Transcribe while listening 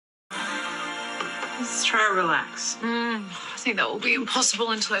Let's try to relax. I think that will be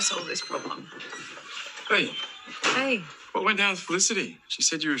impossible until I solve this problem. Hey, Hey. what went down with Felicity? She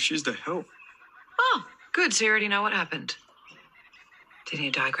said you refused to help. Oh, good. So you already know what happened. Do you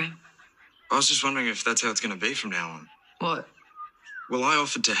need a diagram? I was just wondering if that's how it's going to be from now on. What? Well, I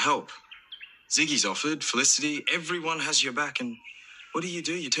offered to help. Ziggy's offered, Felicity, everyone has your back, and what do?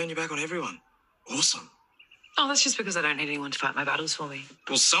 You turn your back on everyone. Awesome. Oh, that's just because I don't need anyone to fight my battles for me.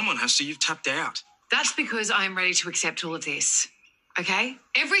 Well, someone has to. You've tapped out. That's because I'm ready to accept all of this. Okay?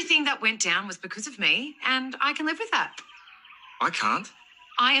 Everything that went down was because of me, and I can live with that. I can't.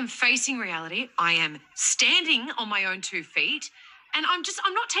 I am facing reality. I am standing on my own 2 feet, and I'm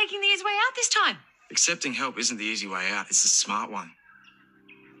not taking the easy way out this time. Accepting help isn't the easy way out. It's the smart one.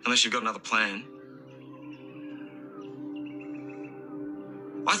 Unless you've got another plan.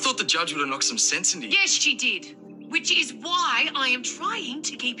 I thought the judge would have knocked some sense into you. Yes, she did. Which is why I am trying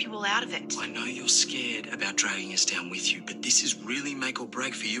to keep you all out of it. I know you're scared about dragging us down with you, but this is really make or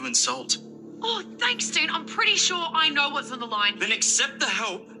break for you and Salt. Oh, thanks, Dean. I'm pretty sure I know what's on the line. Then accept the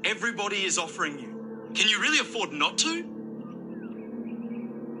help everybody is offering you. Can you really afford not to?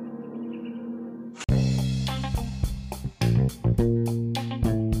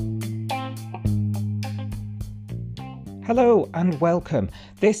 Hello and welcome.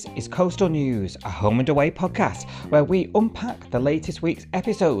 This is Coastal News, a home and away podcast where we unpack the latest week's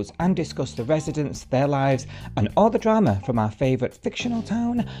episodes and discuss the residents, their lives, and all the drama from our favourite fictional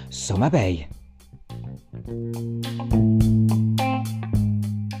town, Summer Bay.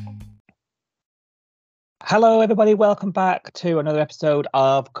 Hello everybody, welcome back to another episode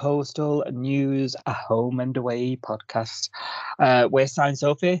of Coastal News, a home and away podcast. We're Sign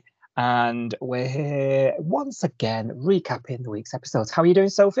Sophie. And we're here once again recapping the week's episodes. How are you doing,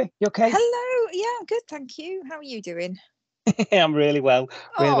 Sophie? You okay? Hello. Yeah, good. Thank you. How are you doing? I'm really well.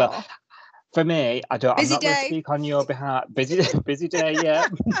 Really well. Oh. For me, I'm not going to speak on your behalf. Busy day, yeah.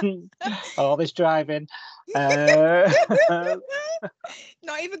 All this driving. Not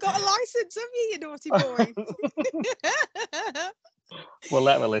even got a license, have you naughty boy? We'll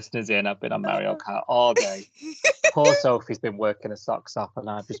let the listeners in. I've been on Mario Kart all day. Poor Sophie's been working her socks off, and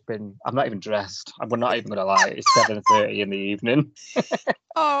I'm not even dressed. I'm not even going to lie. It's 7:30 in the evening.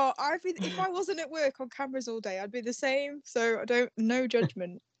 Oh, if I wasn't at work on cameras all day, I'd be the same. So no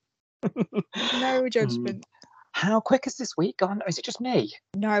judgment. No judgment. How quick has this week gone? Or is it just me?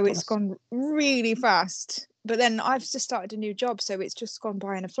 No, it's gone really fast. But then I've just started a new job, so it's just gone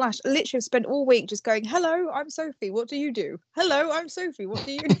by in a flash. I literally have spent all week just going, hello, I'm Sophie, what do you do? Hello, I'm Sophie, what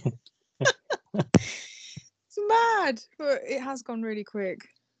do you do? It's mad, but it has gone really quick.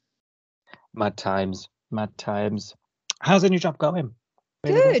 Mad times. How's the new job going?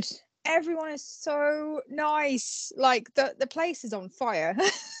 Really good. Everyone is so nice. Like the place is on fire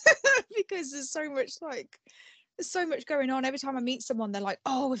because there's so much going on. Every time I meet someone, they're like,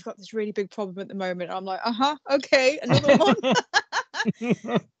 oh, we've got this really big problem at the moment. I'm like, okay, another one.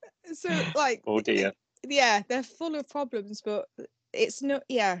 So like, oh dear. Yeah, they're full of problems, but it's not,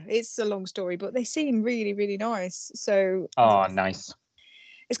 it's a long story, but they seem really, really nice. So nice.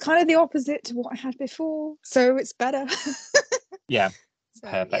 It's kind of the opposite to what I had before, so it's better. Yeah. So,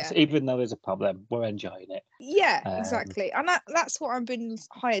 perfect. Yeah. Even though there's a problem, we're enjoying it. Yeah, exactly. And that's what I've been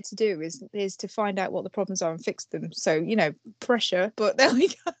hired to do is to find out what the problems are and fix them. So, pressure, but there we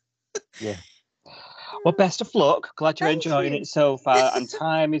go. Yeah. Well, best of luck. Glad you're enjoying it so far. And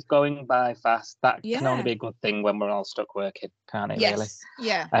time is going by fast. That can only be a good thing when we're all stuck working, can't it, really?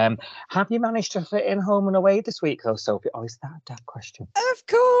 Yeah. Have you managed to fit in home and away this week, though, Sophie? Or is that a dad question? Of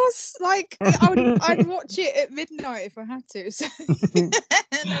course. Like, I'd watch it at midnight if I had to. So.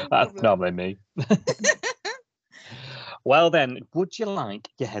 That's normally me. Well, then, would you like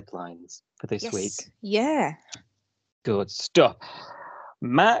your headlines for this week? Yeah. Good stuff.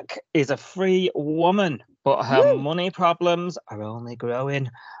 Mac is a free woman, but her money problems are only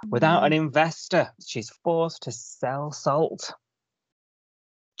growing. Without an investor, she's forced to sell Salt.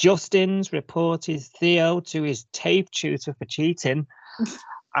 Justin's reported Theo to his tape tutor for cheating.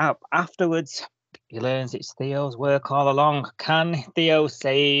 Afterwards, he learns it's Theo's work all along. Can Theo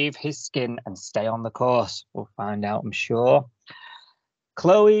save his skin and stay on the course? We'll find out, I'm sure.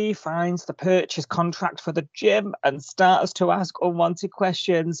 Chloe finds the purchase contract for the gym and starts to ask unwanted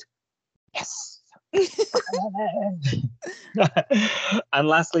questions. Yes. And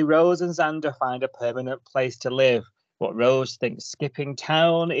lastly, Rose and Xander find a permanent place to live. But Rose thinks skipping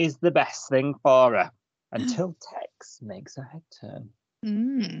town is the best thing for her until Tex makes a head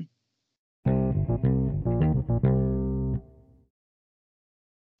turn.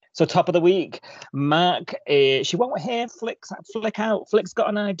 So top of the week, Mac, she won't hear Flick out. Flick's got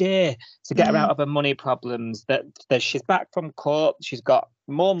an idea to get her out of her money problems. That she's back from court. She's got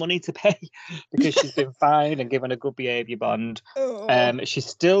more money to pay because she's been fined and given a good behaviour bond. She's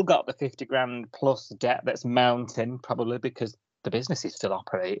still got the 50 grand plus debt that's mounting, probably because the business is still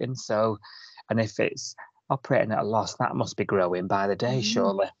operating. So, and if it's operating at a loss, that must be growing by the day,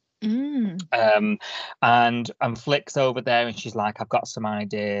 surely. And Flick's over there and she's like, I've got some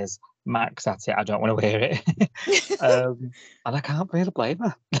ideas. Mac's at it, I don't want to hear it. And I can't really blame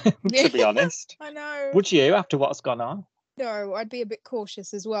her, to be honest. I know. Would you, after what's gone on? No, I'd be a bit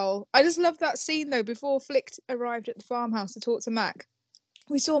cautious as well. I just love that scene though. Before Flick arrived at the farmhouse to talk to Mac,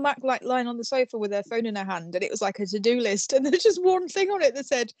 we saw Mac like lying on the sofa with her phone in her hand, and it was like a to-do list, and there's just one thing on it that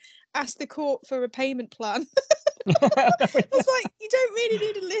said, ask the court for a payment plan. I was like, you don't really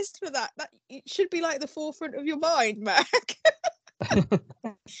need a list for that. That it should be like the forefront of your mind, Mac.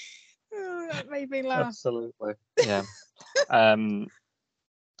 Oh, that made me laugh. Absolutely. Yeah.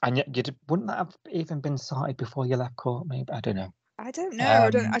 And yet, wouldn't that have even been sorted before you left court? Maybe, I don't know. I don't know.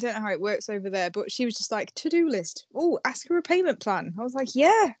 I don't know how it works over there. But she was just like, to-do list. Oh, ask her a payment plan. I was like,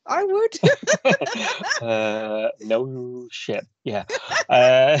 yeah, I would. No shit. Yeah.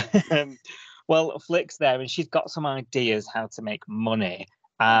 Well, Flick's there and she's got some ideas how to make money.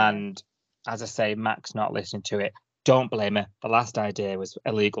 And as I say, Mac's not listening to it. Don't blame her. The last idea was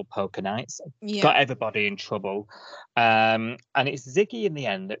illegal poker nights. Got everybody in trouble. And it's Ziggy in the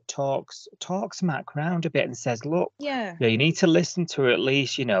end that talks Mac round a bit and says, look, you need to listen to her at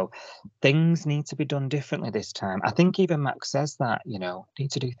least, things need to be done differently this time. I think even Mac says that,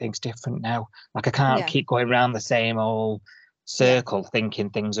 need to do things different now. Like I can't keep going around the same old circle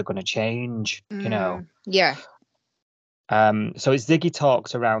thinking things are going to change, Yeah. So Ziggy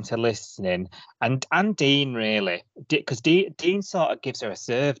talks around to listening, and Dean really, because Dean sort of gives her a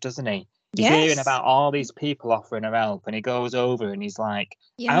serve, doesn't he? He's hearing about all these people offering her help, and he goes over and he's like,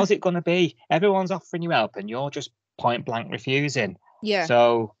 how's it going to be? Everyone's offering you help and you're just point blank refusing. Yeah.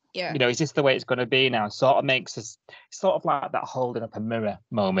 So, is this the way it's going to be now? Sort of makes us, sort of like that holding up a mirror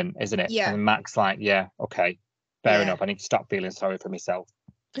moment, isn't it? Yeah. And Mac's like, okay, fair enough. I need to stop feeling sorry for myself.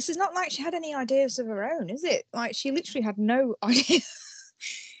 This is not like she had any ideas of her own, is it? Like she literally had no idea.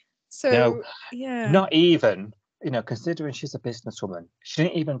 So not even, considering she's a businesswoman, she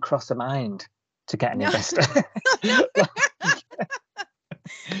didn't even cross her mind to get an investor.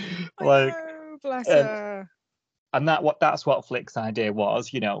 Like, bless her. And that's what Flick's idea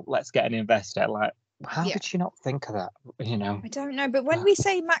was. Let's get an investor. Like, how did she not think of that? I don't know, but when we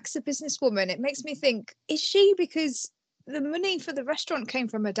say Mac's a businesswoman, it makes me think: is she? Because the money for the restaurant came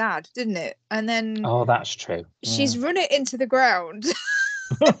from her dad, didn't it? And then that's true. She's run it into the ground.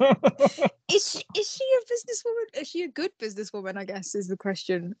 Is she a businesswoman? Is she a good businesswoman? I guess is the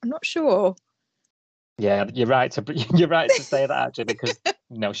question. I'm not sure. Yeah, you're right to say that actually, because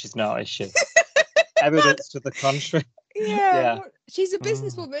no, she's not, is she? Evidence to the contrary. Yeah. She's a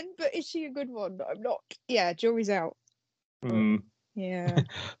businesswoman, but is she a good one? I'm not. Yeah, jury's out. Yeah.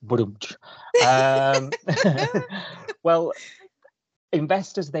 Well,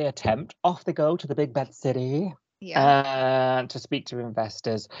 investors, they attempt. Off they go to the big bad city to speak to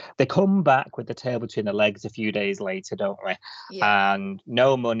investors. They come back with the tail between their legs a few days later, don't they? Yeah. And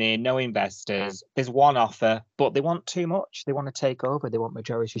no money, no investors. There's one offer, but they want too much. They want to take over. They want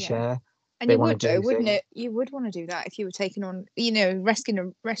majority share. And you would though, wouldn't it? You would want to do that if you were taking on, rescuing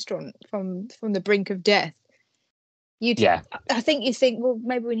a restaurant from the brink of death. I think you think, well,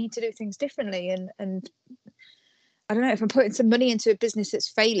 maybe we need to do things differently, and I don't know, if I'm putting some money into a business that's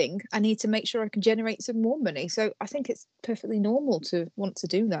failing, I need to make sure I can generate some more money. So I think it's perfectly normal to want to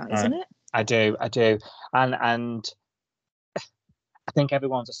do that, isn't it? I do, and I think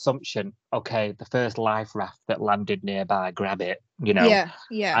everyone's assumption, okay, the first life raft that landed nearby, grab it, Yeah.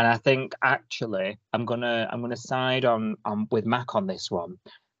 And I think actually I'm gonna side on with Mac on this one,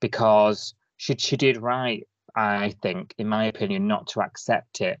 because she did right. I think, in my opinion, not to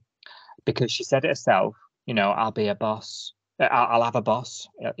accept it, because she said it herself, I'll be a boss. I'll have a boss.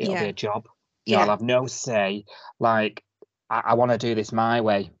 It'll be a job. I'll have no say. Like, I want to do this my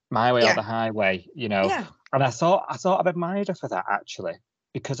way or the highway, Yeah. And I sort of admired her for that, actually,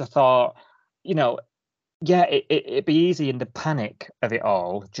 because I thought, it'd be easy in the panic of it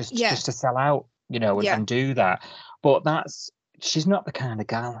all just to sell out, and do that. But she's not the kind of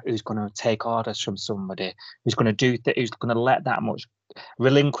gal who's going to take orders from somebody, who's going to who's going to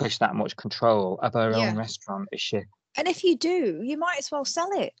relinquish that much control of her own restaurant, is she? And if you do, you might as well sell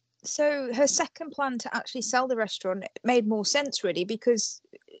it. So her second plan to actually sell the restaurant made more sense, really, because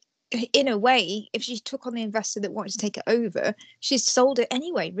in a way, if she took on the investor that wanted to take it over, she's sold it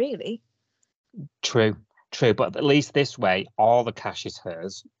anyway, really. True. But at least this way, all the cash is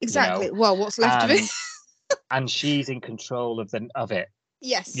hers. Exactly. You know, Well, what's left of it? and she's in control of it.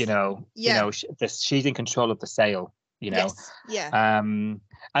 Yes. Yeah. She's in control of the sale. Yes. Yeah.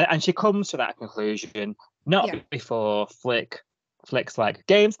 And she comes to that conclusion not before Flick's like,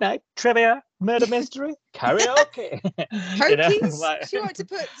 games night, trivia, murder mystery, karaoke. Pokies. She wanted to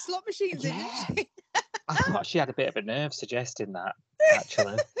put slot machines in. I thought she had a bit of a nerve suggesting that,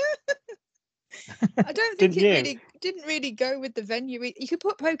 actually. I don't think didn't really go with the venue. You could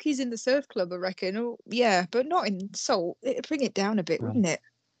put pokies in the surf club, I reckon. Or, but not in Salt. It'd bring it down a bit, wouldn't it?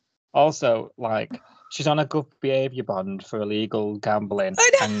 Also, like, she's on a good behaviour bond for illegal gambling,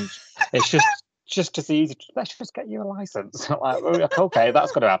 and it's just as easy. Let's just get you a license. Like, okay,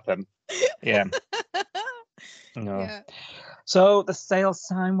 that's going to happen. Yeah. No. Yeah. So the sales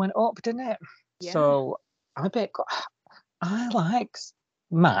sign went up, didn't it? Yeah. So I'm a bit. I like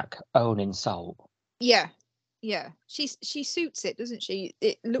Mac owning Salt. Yeah. She suits it, doesn't she?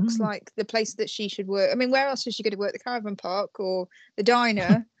 It looks like the place that she should work. I mean, where else is she going to work? The caravan park or the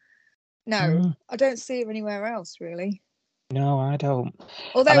diner? No, I don't see her anywhere else, really. No, I don't.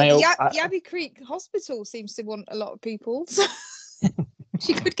 Although Yabby Creek Hospital seems to want a lot of people, so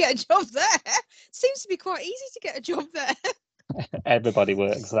she could get a job there. Seems to be quite easy to get a job there. Everybody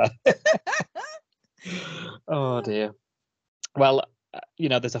works there. Oh dear. Well,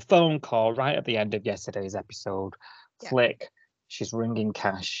 there's a phone call right at the end of yesterday's episode. Yeah. Flick, she's ringing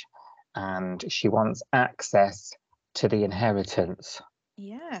Cash, and she wants access to the inheritance.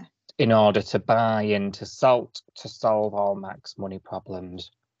 Yeah. In order to buy into Salt to solve all Mac's money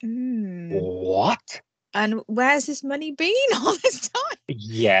problems. What? And where's this money been all this time?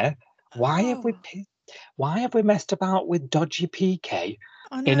 Yeah. Why have we messed about with dodgy PK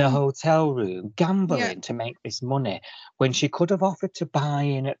in a hotel room, gambling to make this money, when she could have offered to buy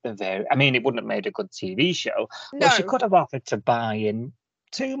in at the very... I mean, it wouldn't have made a good TV show, but she could have offered to buy in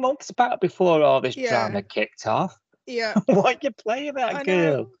 2 months back before all this drama kicked off. Yeah. Why are you playing that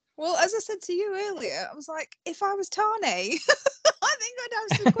girl? Well, as I said to you earlier, I was like, if I was Tane, I think I'd have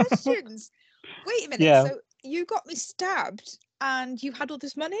some questions. Wait a minute. Yeah. So you got me stabbed and you had all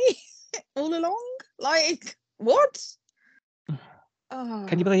this money all along? Like, what? Oh.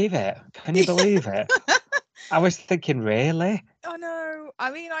 Can you believe it? I was thinking, really? Oh no.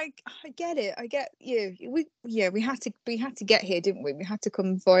 I mean, I get it. I get you. We had to get here, didn't we? We had to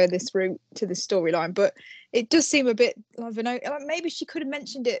come via this route to this storyline, but it does seem a bit like maybe she could have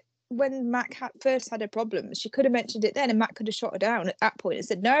mentioned it when Mac first had her problems. She could have mentioned it then, and Mac could have shot her down at that point and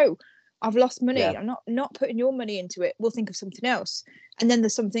said, "No, I've lost money. Yeah. I'm not putting your money into it. We'll think of something else." And then the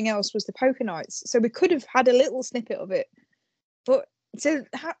something else was the poker nights. So we could have had a little snippet of it, but. So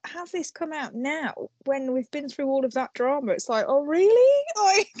have this come out now when we've been through all of that drama? It's like, oh really?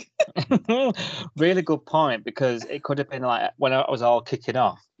 Like, really good point, because it could have been like when it was all kicking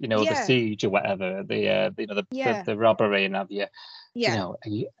off, the siege or whatever, the robbery and have you,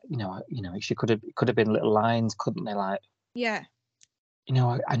 she could have been little lines, couldn't they? Like, I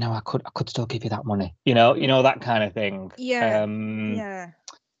know I could still give you that money, that kind of thing.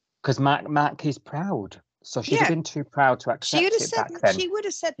 Because Mac is proud. So she'd have been too proud to accept it back then. She would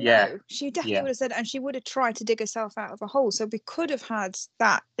have said no. She definitely would have said, and she would have tried to dig herself out of a hole. So we could have had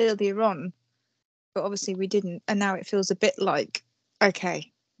that earlier on, but obviously we didn't. And now it feels a bit like,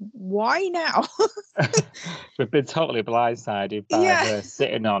 okay, why now? We've been totally blindsided by her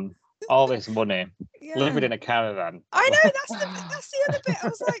sitting on all this money, living in a caravan. I know, that's the other bit. I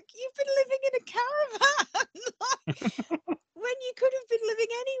was like, you've been living in a caravan. When you could have been living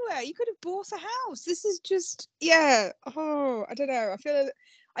anywhere, you could have bought a house. This is just, I don't know.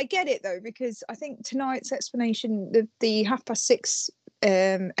 I get it though, because I think tonight's explanation, the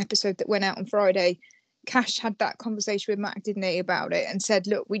 6:30 episode that went out on Friday, Cash had that conversation with Mac, didn't he, about it, and said,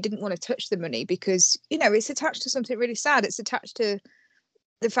 look, we didn't want to touch the money because, it's attached to something really sad. It's attached to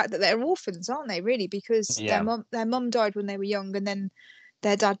the fact that they're orphans, aren't they, really? Because their mum died when they were young, and then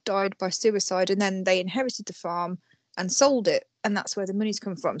their dad died by suicide, and then they inherited the farm and sold it, and that's where the money's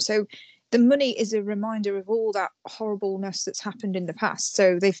come from. So the money is a reminder of all that horribleness that's happened in the past.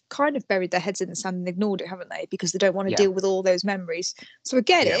 So they've kind of buried their heads in the sand and ignored it, haven't they? Because they don't want to deal with all those memories. So I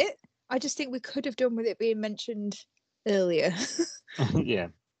get it. I just think we could have done with it being mentioned earlier. Yeah.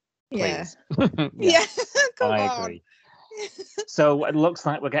 Please. Yeah. Come I on. agree. So it looks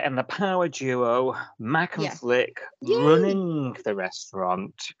like we're getting the power duo, Mac and Flick, running the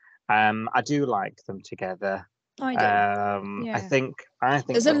restaurant. I do like them together. I do. I think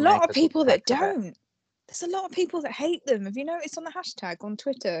there's a lot of people that don't. There's a lot of people that hate them. Have you noticed on the hashtag on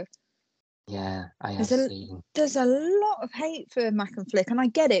Twitter? Yeah, I have There's a seen. there's a lot of hate for Mac and Flick, and I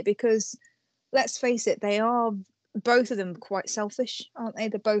get it because let's face it, they are both of them quite selfish, aren't they?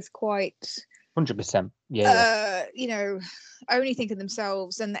 They're both quite 100%. Yeah. only think of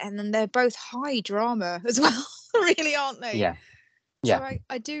themselves, and then they're both high drama as well, really, aren't they? Yeah. So Yeah.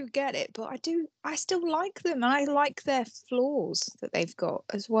 I do get it, but I still like them, and I like their flaws that they've got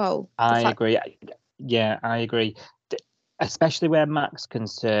as well. I agree. Yeah, I agree. Especially where Mac's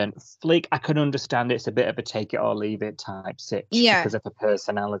concerned. Flick, I can understand it's a bit of a take it or leave it type sitch because of her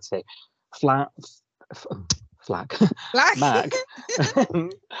personality. Flack. Black. Mac. I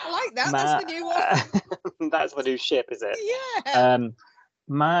like that. That's the new one. That's the new ship, is it? Yeah.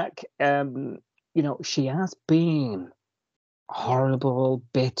 Mac, she has been horrible,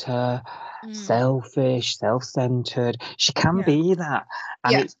 bitter, selfish, self-centered. She can be that,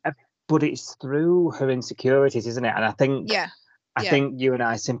 and but it's through her insecurities, isn't it? And I think you and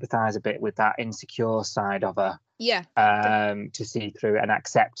I sympathise a bit with that insecure side of her. Yeah. To see through and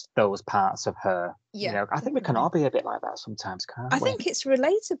accept those parts of her. Yeah. I think we can all be a bit like that sometimes, can't we? I think it's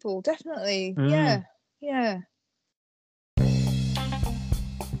relatable, definitely. Yeah. Yeah.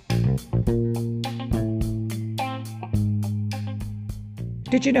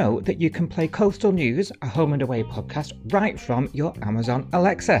 Did you know that you can play Coastal News, a home and away podcast, right from your Amazon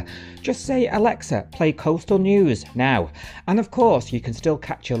Alexa? Just say, Alexa, play Coastal News now. And of course, you can still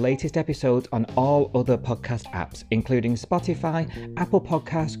catch your latest episodes on all other podcast apps, including Spotify, Apple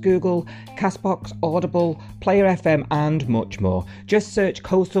Podcasts, Google, Castbox, Audible, Player FM, and much more. Just search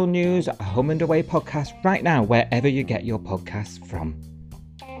Coastal News, a home and away podcast right now, wherever you get your podcasts from.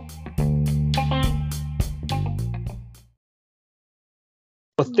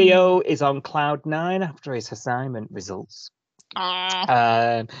 But Theo is on cloud 9 after his assignment results. He's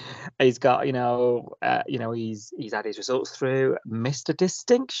got, he's had his results through, Mr.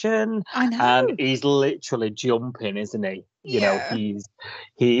 Distinction. I know. And he's literally jumping, isn't he?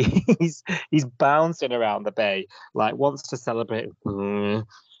 He's bouncing around the bay, like wants to celebrate. But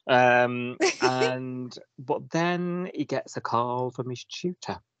then he gets a call from his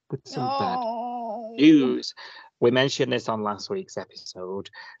tutor with some bad news. We mentioned this on last week's episode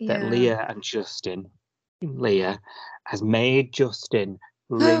that Leah and Justin, Leah has made Justin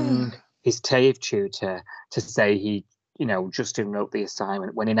ring his TAFE tutor to say Justin wrote the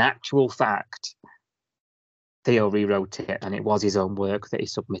assignment, when in actual fact, Theo rewrote it and it was his own work that he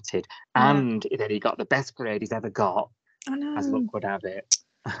submitted. And that he got the best grade he's ever got, as luck would have it.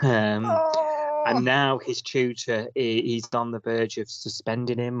 And now his tutor, he's on the verge of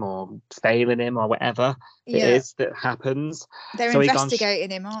suspending him or failing him or whatever it is that happens. They're investigating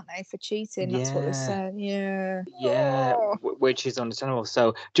him, aren't they, for cheating? That's what they said. Yeah. Which is understandable.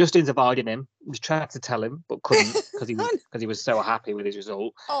 So Justin's avoiding him. He's tried to tell him, but couldn't because he was so happy with his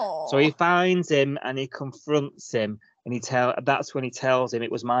result. So he finds him and he confronts him, and that's when he tells him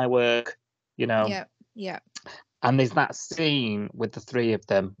it was my work, Yeah. And there's that scene with the three of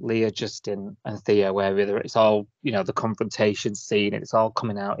them, Leah, Justin, and Theo, where it's all, the confrontation scene, and it's all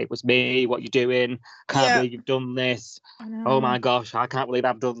coming out. It was me. What you doing? Can't believe you've done this. Oh my gosh, I can't believe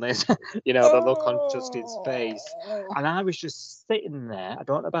I've done this. The look on Justin's face. And I was just sitting there, I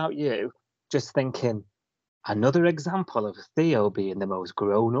don't know about you, just thinking, another example of Theo being the most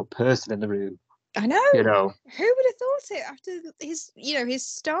grown-up person in the room. I know. Who would have thought it after his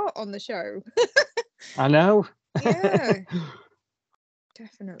start on the show? I know. Yeah.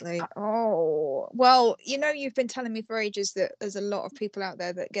 Definitely. Oh, well, you've been telling me for ages that there's a lot of people out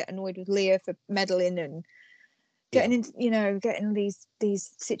there that get annoyed with Leah for meddling and getting into, getting these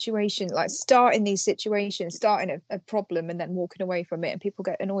situations, like starting these situations, starting a problem and then walking away from it, and people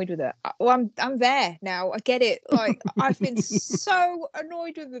get annoyed with it. Well, I'm there now. I get it. Like, I've been so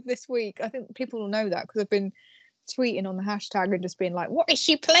annoyed with it this week. I think people will know that because I've been tweeting on the hashtag and just being like, what is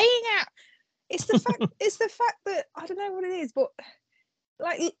she playing at? It's the fact that I don't know what it is, but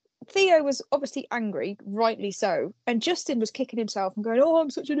like Theo was obviously angry, rightly so, and Justin was kicking himself and going, "Oh, I'm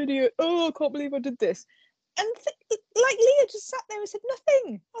such an idiot. Oh, I can't believe I did this." And Leah just sat there and said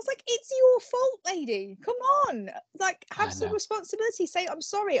nothing. I was like, "It's your fault, lady. Come on, like have some responsibility. Say, I'm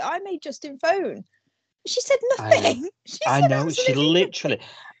sorry. I made Justin phone." She said nothing. I know. She literally.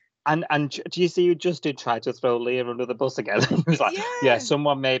 And do you see who Justin tried to throw Leah under the bus again? He was like, yeah,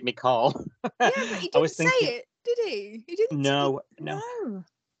 someone made me call. Yeah, but he didn't say it, did he? He didn't. No.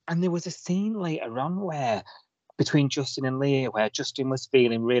 And there was a scene later on where, between Justin and Leah, where Justin was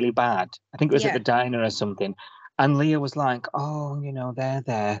feeling really bad. I think it was at the diner or something. And Leah was like, oh, they're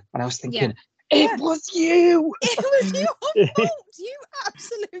there. And I was thinking, it was you. It was your fault. You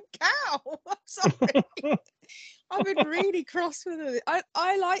absolute cow. I'm sorry. I've been really cross with her.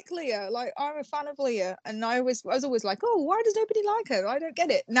 I like Leah. Like, I'm a fan of Leah, and I was always like, oh, why does nobody like her? I don't get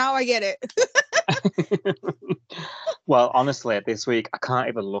it. Now I get it. Well, honestly, this week I can't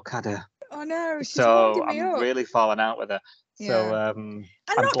even look at her. I know, she's So winding me I'm up. really falling out with her. So Yeah. I'm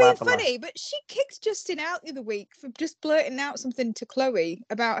And not glad being funny, but she kicked Justin out the other week for just blurting out something to Chloe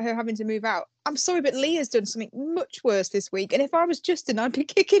about her having to move out. I'm sorry, but Leah's done something much worse this week. And if I was Justin, I'd be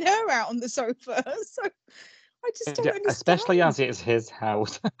kicking her out on the sofa. So I just don't understand. Especially as it's his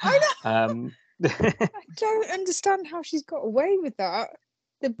house. I know. I don't understand how she's got away with that.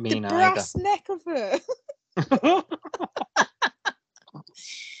 The Me brass neck of her.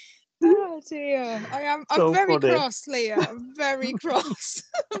 Oh dear. I'm So very funny. cross, Leah. I'm very cross.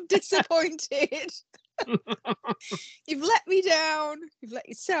 I'm disappointed. You've let me down. You've let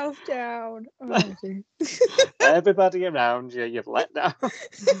yourself down. Oh dear. Everybody around you, you've let down.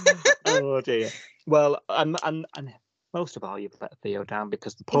 Oh dear. Well, and most of all, you've let Theo down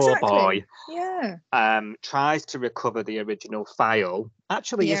because the poor boy tries to recover the original file.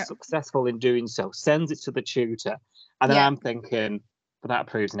 Actually, is successful in doing so. Sends it to the tutor, and then I'm thinking, but that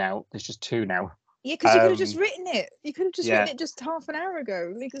proves now there's just 2 now. Yeah, because you could have just written it. You could have just written it just half an hour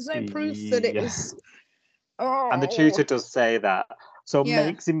ago. Like, there's no proof that it was. Oh. And the tutor does say that, so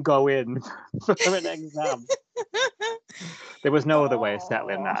makes him go in for an exam. There was no other way of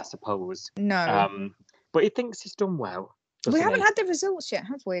settling that, I suppose. No. But he thinks he's done well. We haven't had the results yet,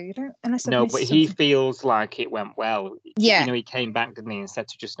 have we? You don't, unless I've no, missed but something. he feels like it went well. Yeah. You know, he came back, didn't he, and said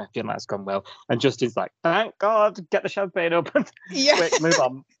to Justin, I feel like it's gone well. And Justin's like, thank God, get the champagne up and quick, move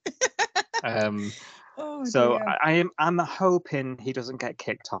on. So I'm hoping he doesn't get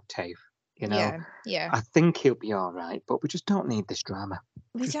kicked off TAFE. You know, I think he'll be all right, but we just don't need this drama.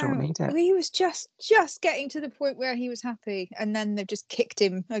 We just don't need it. He was just getting to the point where he was happy, and then they've just kicked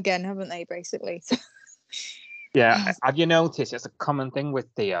him again, haven't they? Basically. Yeah, have you noticed it's a common thing with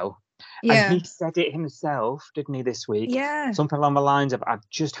Theo? Yeah. And he said it himself, didn't he, this week? Yeah. Something along the lines of, I've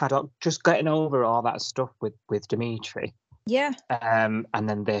just getting over all that stuff with Dimitri. Yeah. And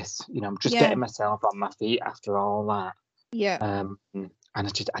then this, you know, I'm just getting myself on my feet after all that. Yeah. And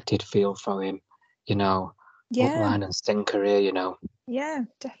I did feel for him, you know. Yeah. Line and sinker here, you know. Yeah,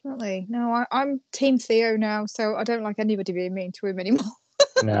 definitely. No, I'm Team Theo now, so I don't like anybody being mean to him anymore.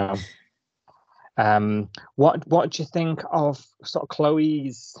 No. What do you think of sort of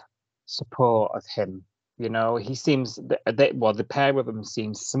Chloe's support of him? You know, he seems the pair of them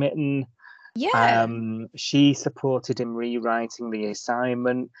seem smitten. Yeah. She supported him rewriting the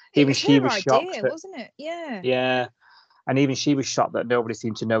assignment. Even she was shocked, wasn't it? Yeah. Yeah, and even she was shocked that nobody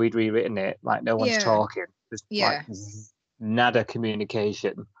seemed to know he'd rewritten it. Like no one's talking. There's like nada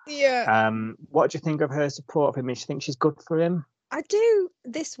communication. Yeah. What do you think of her support of him? Do you think she's good for him? I do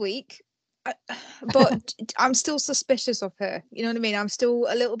this week. But I'm still suspicious of her. You know what I mean? I'm still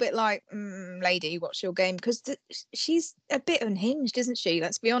a little bit like, lady, what's your game? Because she's a bit unhinged, isn't she?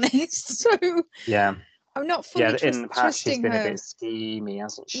 Let's be honest. So yeah, I'm not fully in the past she's been her. A bit schemy,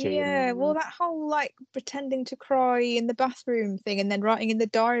 hasn't she? Yeah, well, that whole like pretending to cry in the bathroom thing and then writing in the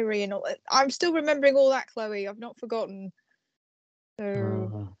diary and all that. I'm still remembering all that, Chloe. I've not forgotten. So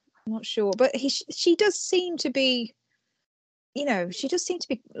I'm not sure, but she does seem to be. You know, she does seem to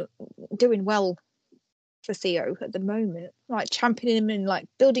be doing well for Theo at the moment, like championing him and like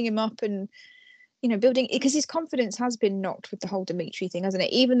building him up and, you know, building, because his confidence has been knocked with the whole Dimitri thing, hasn't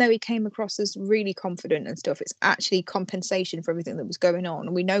it? Even though he came across as really confident and stuff, it's actually compensation for everything that was going on.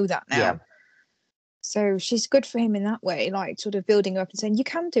 And we know that now. Yeah. So she's good for him in that way, like sort of building up and saying, you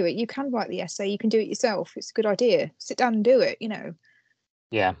can do it. You can write the essay. You can do it yourself. It's a good idea. Sit down and do it, you know.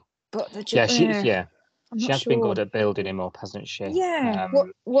 Yeah. But the she has been good at building him up, hasn't she? Yeah.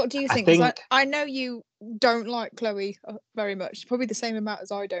 What do you think? I know you don't like Chloe very much. Probably the same amount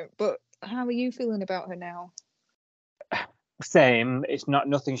as I don't. But how are you feeling about her now? Same.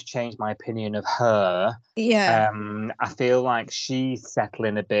 Nothing's changed my opinion of her. Yeah. I feel like she's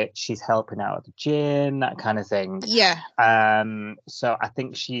settling a bit. She's helping out at the gym, that kind of thing. Yeah. So I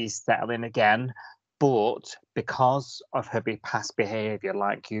think she's settling again. But because of her past behaviour,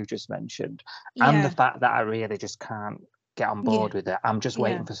 like you just mentioned, and the fact that I really just can't get on board with it, I'm just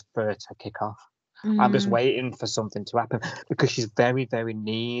waiting for her to kick off. I'm just waiting for something to happen because she's very, very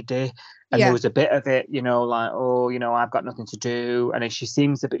needy. And there was a bit of it, you know, like, oh, you know, I've got nothing to do. And then she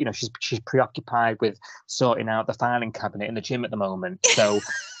seems a bit, you know, she's preoccupied with sorting out the filing cabinet in the gym at the moment. So,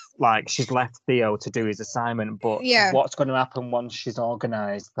 like, she's left Theo to do his assignment. But what's going to happen once she's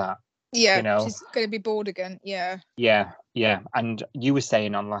organised that? Yeah, you know, she's going to be bored again. Yeah. Yeah. And you were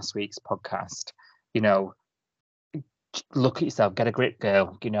saying on last week's podcast, you know, look at yourself, get a grip,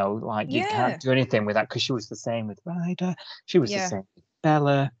 girl. You know, like you Yeah. can't do anything with that, because she was the same with Ryder. She was the Yeah. same with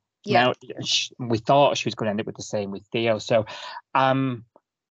Bella. Yeah. Now we thought she was going to end up with the same with Theo. So I'm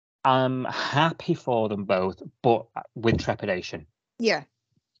happy for them both, but with trepidation, Yeah.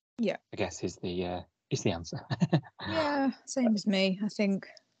 I guess is the answer. Yeah. Same as me, I think.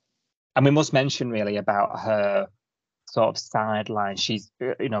 And we must mention really about her sort of sideline. She's,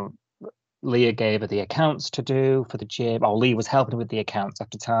 you know, Leah gave her the accounts to do for the gym. Or Lee was helping her with the accounts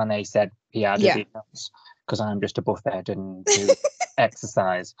after Tane said, "Yeah, I do Yeah. the accounts because I'm just a buffhead and do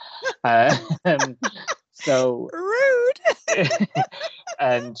exercise." So Rude.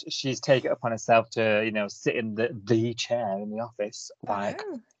 and she's taken it upon herself to, you know, sit in the chair in the office. Like,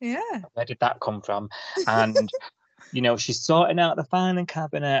 Oh, yeah. where did that come from? And you know, she's sorting out the filing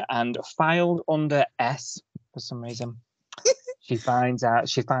cabinet, and filed under S for some reason. She finds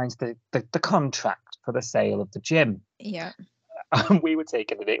the contract for the sale of the gym. Yeah. And we were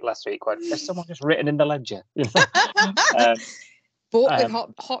taking the bit last week. There's someone just written in the ledger. You know? Bought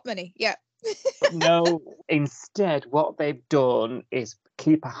with hot money. Yeah. But no, instead, what they've done is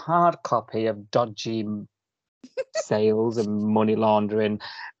keep a hard copy of dodgy sales and money laundering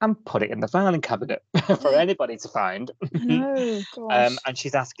and put it in the filing cabinet for anybody to find. No, gosh. And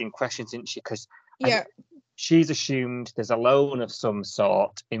she's asking questions, isn't she? Because Yeah. she's assumed there's a loan of some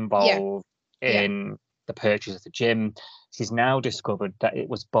sort involved Yeah. in the purchase of the gym. She's now discovered that it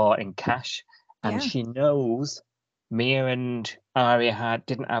was bought in cash, and Yeah. she knows Mia and Aria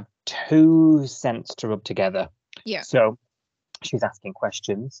didn't have 2 cents to rub together. Yeah. So she's asking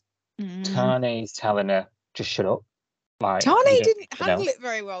questions. Mm. Tane's telling her, just shut up. Like, Tane you didn't know. handle it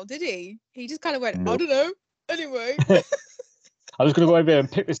very well, did he? He just kind of went, I Nope. don't know. Anyway. I'm just going to go over here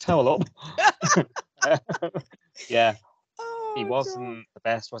and pick this towel up. Yeah, Oh, he God. wasn't the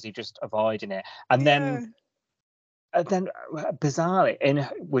best, was he? Just avoiding it. And then bizarrely,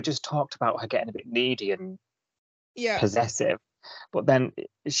 we just talked about her getting a bit needy and Yeah. possessive, but then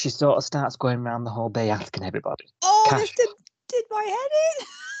she sort of starts going around the whole bay asking everybody. Oh, Cash. this did my head in.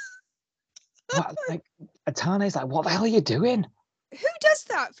 What, like, Tane's like, what the hell are you doing? Who does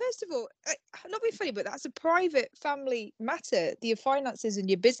that? First of all, not being funny, but that's a private family matter. Your finances and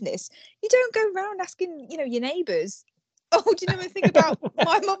your business. You don't go around asking, you know, your neighbours. Oh, do you know anything about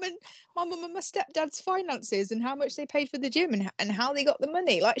my mum and my stepdad's finances and how much they paid for the gym and how they got the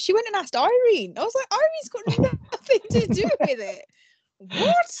money? Like, she went and asked Irene. I was like, Irene's got nothing to do with it.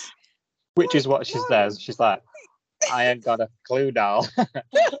 What? Which is what she says. She's like, I ain't got a clue, doll.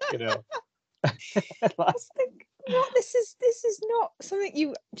 You know. What? This is not something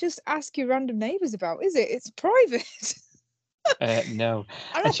you just ask your random neighbours about, is it? It's private. No.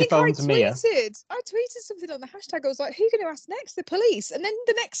 And I she think I phones Mia. tweeted something on the hashtag. I was like, who are you going to ask next? The police. And then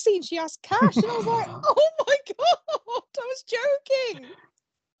the next scene, she asked Cash. And I was like, oh my God, I was joking.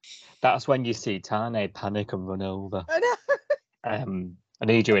 That's when you see Tane panic and run over. I know. I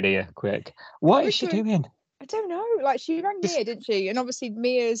need you in here, quick. What is she doing? I don't know. Like, she rang Mia, didn't she? And obviously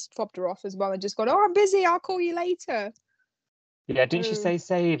Mia's fobbed her off as well and just gone, oh, I'm busy. I'll call you later. Yeah, didn't she say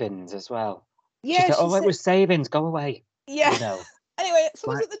savings as well? Yeah. She said, oh, it was savings. Go away. Yeah. You know. Anyway,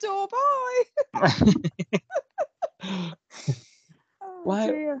 someone's at the door. Bye. Why?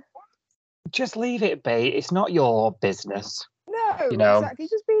 Dear. Just leave it be. It's not your business. No, you know, exactly.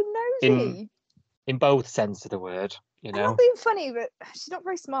 Just being nosy. In both sense of the word, you know. I'm not being funny, but she's not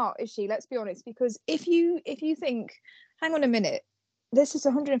very smart, is she? Let's be honest. Because if you think, hang on a minute, this is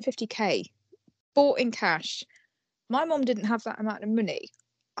 150k bought in cash. My mom didn't have that amount of money.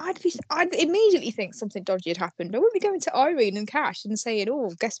 I'd immediately think something dodgy had happened. I wouldn't be going to Irene and Cash and saying,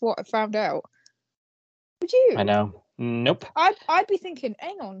 "Oh, guess what? I found out." Would you? I know. Nope. I'd be thinking,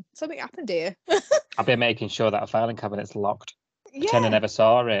 "Hang on, something happened here." I've been making sure that a filing cabinet's locked. Yeah. Pretend I never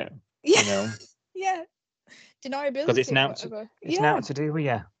saw it. Yeah. You know. Yeah. Deniability. Because it's now to do with you.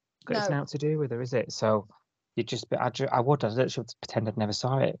 No. It's now to do with her, is it? So you just, I literally pretend I'd never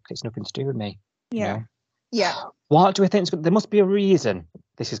saw it. It's nothing to do with me. Yeah. You know? Yeah. What do we think? There must be a reason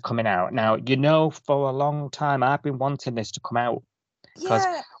this is coming out. Now, you know, for a long time, I've been wanting this to come out. Because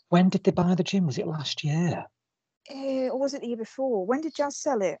when did they buy the gym? Was it last year? Or was it the year before? When did Jazz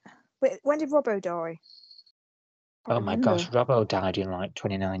sell it? When did Robbo die? Oh my gosh, Robbo died in like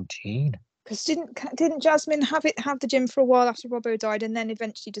 2019. Because didn't Jasmine have the gym for a while after Robbo died and then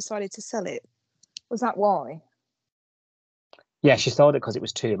eventually decided to sell it? Was that why? Yeah, she sold it because it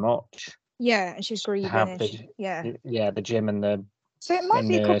was too much. Yeah, and she's grieving. The gym and the. So it might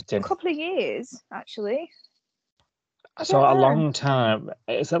be a couple of years, actually. So a long time.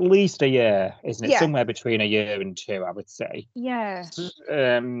 It's at least a year, isn't it? Yeah. Somewhere between a year and 2, I would say. Yeah.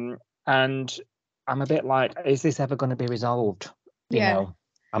 And I'm a bit like, is this ever going to be resolved? You Yeah. know,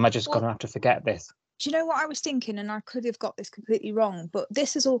 am I just Well, going to have to forget this? do you know what I was thinking? And I could have got this completely wrong, but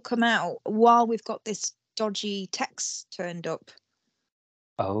this has all come out while we've got this dodgy text turned up.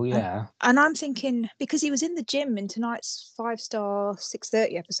 Oh, yeah. And I'm thinking, because he was in the gym in tonight's 5-star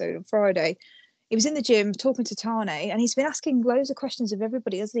 6:30 episode on Friday, he was in the gym talking to Tane, and he's been asking loads of questions of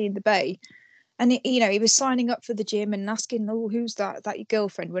everybody, hasn't he, in the bay? And he was signing up for the gym and asking, "Oh, who's that? That your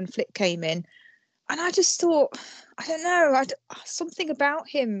girlfriend?" When Flick came in, and I just thought, I don't know, something about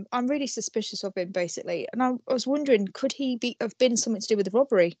him. I'm really suspicious of him, basically. And I was wondering, could he have been something to do with the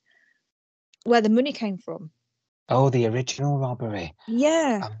robbery, where the money came from? Oh, the original robbery.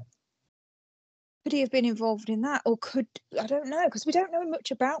 Yeah. Um, Could he have been involved in that, or I don't know, because we don't know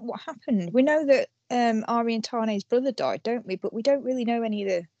much about what happened. We know that Ari and Tane's brother died, don't we? But we don't really know any of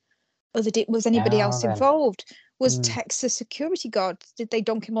the other. Was anybody now else then. involved? Was Hmm. Tex a security guard? Did they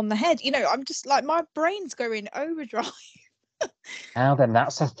donk him on the head? I'm just like, my brain's going overdrive. Now then,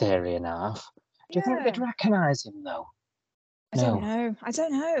 that's a theory enough. Do you think Yeah. they'd recognise him, though? I don't know. I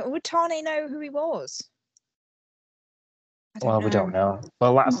don't know. Would Tane know who he was? I don't Well, know. we don't know.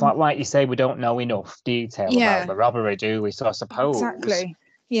 Well, that's like you say, we don't know enough detail Yeah. about the robbery, do we? So I suppose Exactly.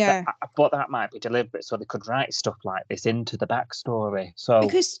 Yeah. but that might be deliberate, so they could write stuff like this into the backstory. So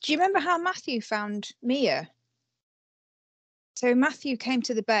Because do you remember how Matthew found Mia? So Matthew came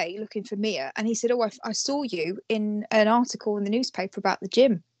to the bay looking for Mia, and he said, "Oh, I saw you in an article in the newspaper about the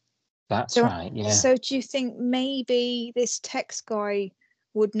gym." that's So, right, yeah. So do you think maybe this Tex guy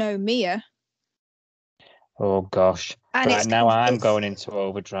would know Mia? Oh gosh. And Right, now I'm going into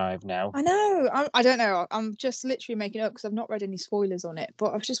overdrive now. I know. I don't know. I'm just literally making it up because I've not read any spoilers on it.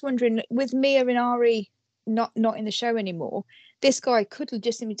 But I was just wondering, with Mia and Ari not in the show anymore, this guy could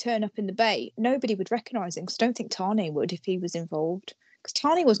legitimately turn up in the bay. Nobody would recognise him, because I don't think Tane would if he was involved. Because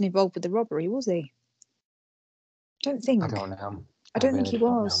Tane wasn't involved with the robbery, was he? Don't think. I don't know. I don't think really he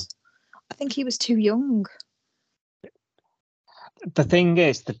don't was. I think he was too young. The thing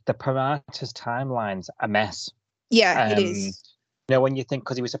is that the Paratas timeline's a mess. Yeah, it is. You know, when you think,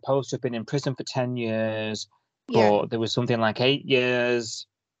 because he was supposed to have been in prison for 10 years, Yeah. but there was something like 8 years.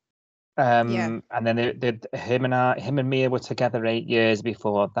 Yeah. And then him and Mia were together 8 years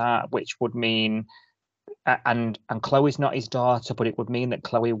before that, which would mean, and Chloe's not his daughter, but it would mean that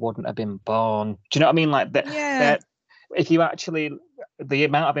Chloe wouldn't have been born. Do you know what I mean? Like that. Yeah. If you actually, the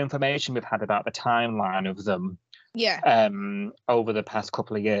amount of information we've had about the timeline of them, Yeah. over the past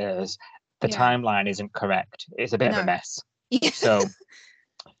couple of years, the Yeah. timeline isn't correct. It's a bit of a No. mess. Yeah. So,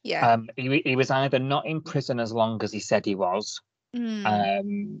 Yeah. he was either not in prison as long as he said he was,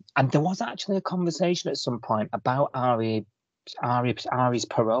 and there was actually a conversation at some point about Ari's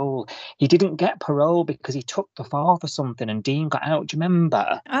parole. He didn't get parole because he took the fall for something, and Dean got out. Do you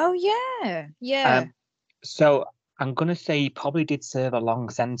remember? Oh yeah. Yeah. So I'm gonna say he probably did serve a long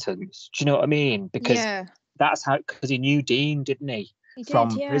sentence. Do you know what I mean? Because Yeah. that's how, because he knew Dean, didn't he? He did, From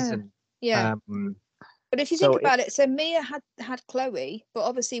yeah. prison. Yeah. But if you so think about it, so Mia had Chloe, but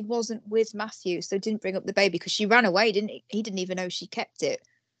obviously wasn't with Matthew, so didn't bring up the baby because she ran away, didn't he? He didn't even know she kept it.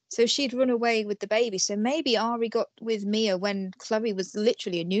 So she'd run away with the baby. So maybe Ari got with Mia when Chloe was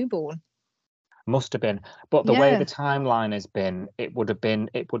literally a newborn. Must have been. But the way the timeline has been,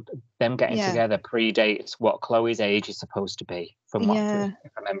 them getting together predates what Chloe's age is supposed to be, from what,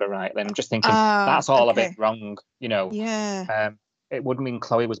 if I remember right. Then I'm just thinking that's all a bit wrong, you know. Yeah. It would mean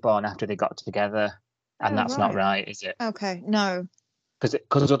Chloe was born after they got together, and that's not right, is it? Okay, no.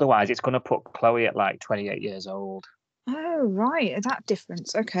 Because otherwise it's going to put Chloe at like 28 years old. Oh, right. That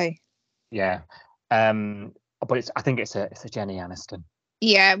difference. Okay. Yeah. But I think it's a Jenny Aniston.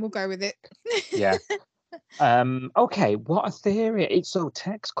 Yeah, we'll go with it. Yeah. Okay, what a theory. It's so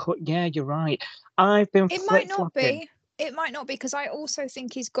Tex cut. Yeah, you're right. I've been It might not flip-flopping. be. It might not be, because I also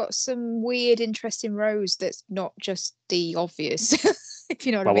think he's got some weird, interesting rows that's not just the obvious. If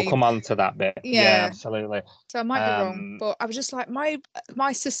you know what I mean. We'll come on to that bit. Yeah, absolutely. So I might be wrong, but I was just like, my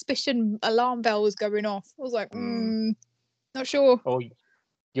suspicion alarm bell was going off. I was like, not sure. Or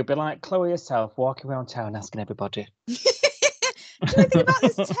you'll be like Chloe herself, walking around town asking everybody. Do you think about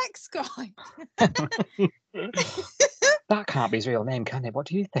this Tex guy? That can't be his real name, can it? What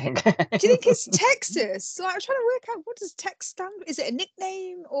do you think? Do you think it's Texas? Like, I'm trying to work out, what does Tex stand for? Is it a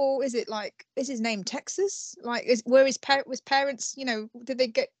nickname, or is it like, is his name Texas? Like, where his parents, you know,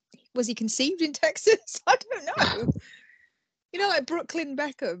 was he conceived in Texas? I don't know. You know, like Brooklyn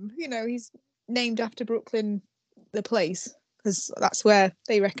Beckham, you know, he's named after Brooklyn, the place, because that's where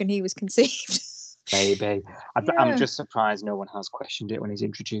they reckon he was conceived. Maybe. I'm just surprised no one has questioned it when he's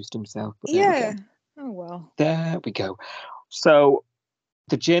introduced himself. But yeah. Oh, well. There we go. So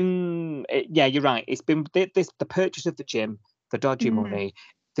the gym. Yeah, you're right. It's been the purchase of the gym, the dodgy money.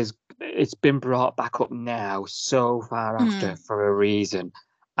 It's been brought back up now so far after for a reason.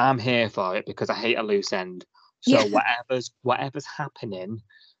 I'm here for it because I hate a loose end. So whatever's happening,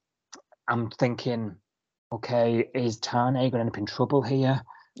 I'm thinking, okay, is Tane going to end up in trouble here?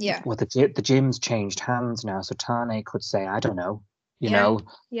 Yeah. Well, the gym's changed hands now, so Tane could say, I don't know. Yeah.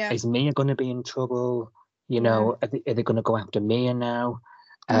 Is Mia going to be in trouble? Yeah. Are they going to go after Mia now?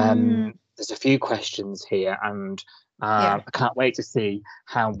 There's a few questions here, and I can't wait to see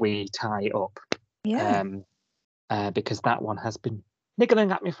how we tie it up. Yeah. Because that one has been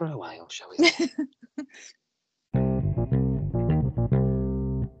niggling at me for a while, shall we say.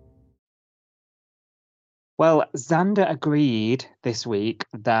 Well, Xander agreed this week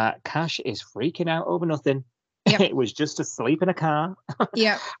that Cash is freaking out over nothing. Yep. It was just asleep in a car.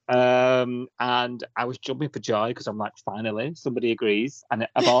 Yeah. And I was jumping for joy because I'm like, finally, somebody agrees. And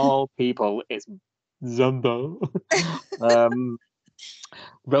of all people, it's Xander.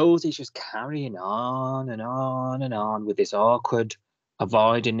 Rose is just carrying on and on and on with this awkward,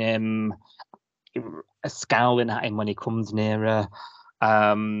 avoiding him, scowling at him when he comes nearer.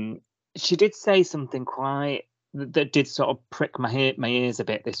 She did say something quite that did sort of prick my ears a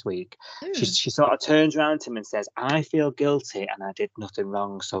bit this week. She sort of turns around to him and says, I feel guilty and I did nothing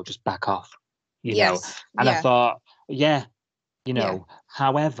wrong, so just back off, you know. And I thought,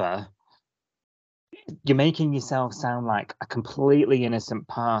 however, you're making yourself sound like a completely innocent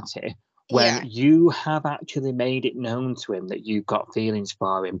party when you have actually made it known to him that you've got feelings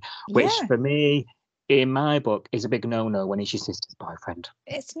for him, which for me, in my book, is a big no-no when he's your sister's boyfriend.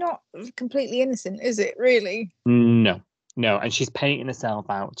 It's not completely innocent, is it, really? No. And she's painting herself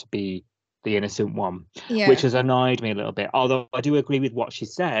out to be the innocent one, which has annoyed me a little bit. Although I do agree with what she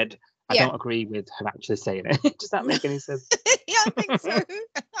said, I don't agree with her actually saying it. Does that make any sense? Yeah, I think so.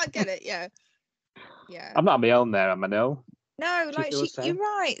 I get it, yeah. I'm not on my own there, am I? No? No, like you're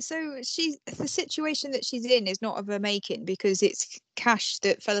right. So the situation that she's in is not of her making because it's Cash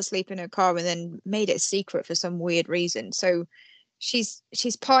that fell asleep in her car and then made it a secret for some weird reason. So she's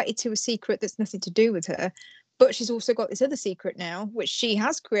party to a secret that's nothing to do with her, but she's also got this other secret now, which she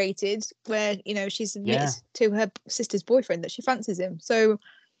has created, where she's admitted to her sister's boyfriend that she fancies him. So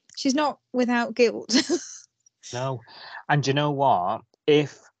she's not without guilt. No, and you know what?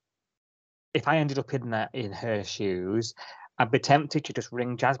 If I ended up in her shoes, I'd be tempted to just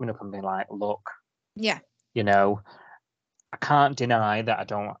ring Jasmine up and be like, look, I can't deny that I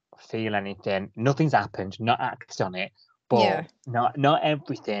don't feel anything. Nothing's happened, not acted on it, but not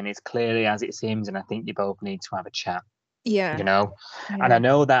everything is clearly as it seems. And I think you both need to have a chat. And I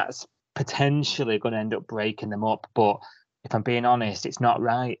know that's potentially going to end up breaking them up. But if I'm being honest, it's not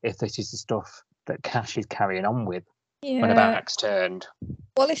right if this is the stuff that Cash is carrying on with. When her back's turned.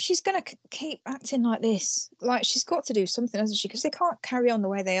 Well, if she's going to keep acting like this, like she's got to do something, hasn't she? Because they can't carry on the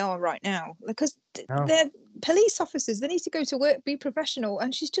way they are right now. Because they're police officers. They need to go to work, be professional,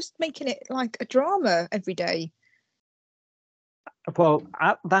 and she's just making it like a drama every day. Well,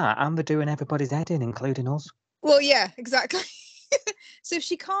 at that, and they're doing everybody's head in, including us. Well, yeah, exactly. So if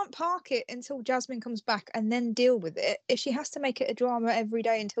she can't park it until Jasmine comes back and then deal with it, if she has to make it a drama every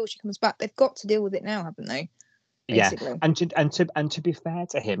day until she comes back, they've got to deal with it now, haven't they? Basically. Yeah, and to be fair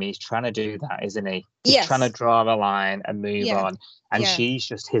to him, he's trying to do that, isn't he? He's trying to draw a line and move on, and she's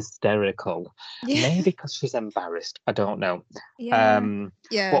just hysterical. Maybe because she's embarrassed. I don't know.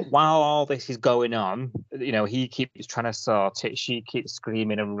 But while all this is going on, he keeps trying to sort it. She keeps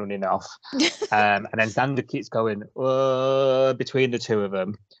screaming and running off, and then Xander keeps going between the two of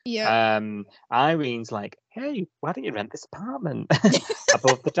them. Irene's like, "Hey, why don't you rent this apartment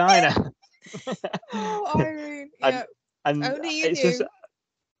above the diner?" Oh, Irene. And only you it's knew. just,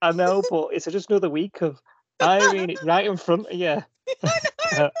 I know, but it's just another week of Irene. It's right in front of you.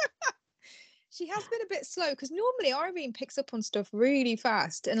 She has been a bit slow because normally Irene picks up on stuff really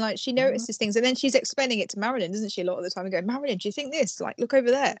fast and like she notices things and then she's explaining it to Marilyn, doesn't she? A lot of the time, and going, Marilyn, do you think this? Like, look over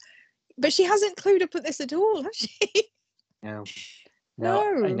there. But she hasn't clued up at this at all, has she? No.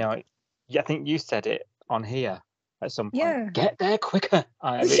 I know. I think you said it on here at some point. Get there quicker,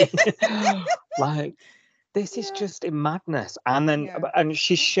 Irene. Like, this is just in madness. And then and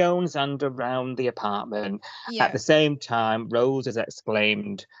she's shown Xander around the apartment. At the same time, Rose has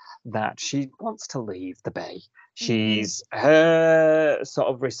exclaimed that she wants to leave the Bay. She's her sort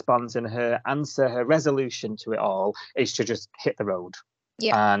of response and her answer, her resolution to it all is to just hit the road.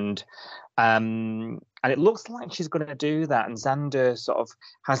 And it looks like she's going to do that. And Xander sort of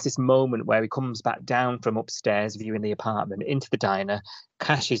has this moment where he comes back down from upstairs, viewing the apartment, into the diner.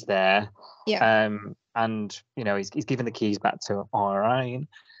 Cash is there. and he's giving the keys back to Irene,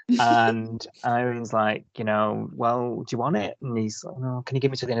 and Irene's like, well, do you want it? And he's like, no, can you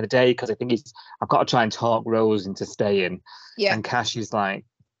give me to the end of the day? Because I think I've got to try and talk Rose into staying. Yeah. And Cash is like,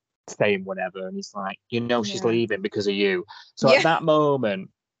 staying whatever, and he's like, she's Yeah. leaving because of you. So Yeah. at that moment,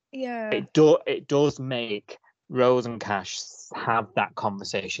 Yeah. it does make Rose and Cash have that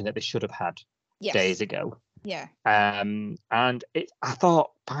conversation that they should have had Yes. days ago. Yeah. And I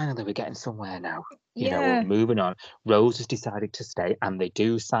thought, finally we're getting somewhere now. Yeah. We're moving on. Rose has decided to stay, and they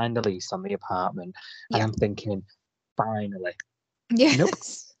do sign the lease on the apartment. And Yeah. I'm thinking, finally. Yes.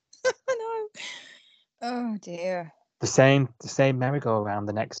 Nope. I know. Oh dear. The same merry-go-round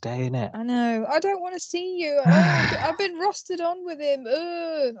the next day, innit? I know. I don't want to see you. I've been rostered on with him.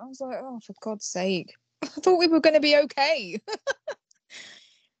 I was like, oh, for God's sake. I thought we were going to be okay.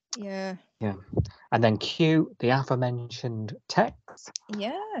 Yeah. Yeah. And then Q, the aforementioned Tex,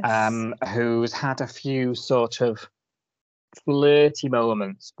 Yes. who's had a few sort of flirty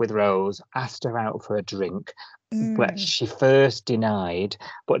moments with Rose, asked her out for a drink, which she first denied,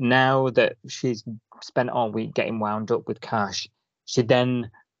 but now that she's spent all week getting wound up with Cash, she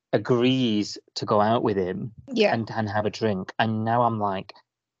then agrees to go out with him and have a drink. And now I'm like,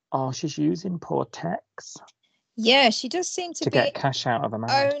 oh, she's using poor Tex. Yeah, she does seem to be get Cash out of her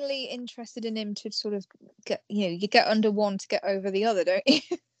mind. only interested in him to sort of get, you get under one to get over the other, don't you?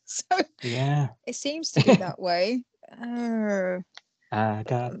 So yeah, it seems to be that way. Oh. I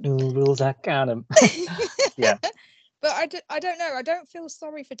got new rules, I got them. Yeah. But I don't know. I don't feel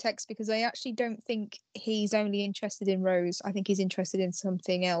sorry for Tex because I actually don't think he's only interested in Rose. I think he's interested in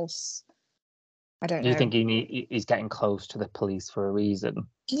something else. I don't know. Do you think he's getting close to the police for a reason?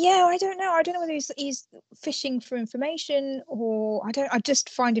 Yeah, I don't know. I don't know whether he's fishing for information or I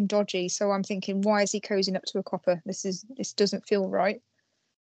just find him dodgy. So I'm thinking, why is he cozying up to a copper? This doesn't feel right.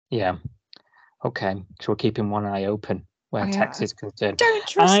 Yeah. Okay. So we're keeping one eye open where Tex is concerned. Don't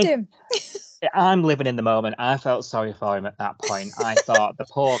trust him. I'm living in the moment. I felt sorry for him at that point. I thought, the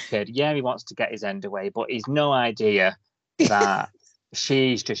poor kid, yeah, he wants to get his end away, but he's no idea that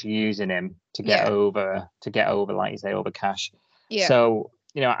she's just using him to get over, like you say, over Cash. Yeah. So,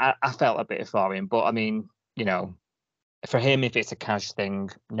 I felt a bit for him, but I mean, for him, if it's a Cash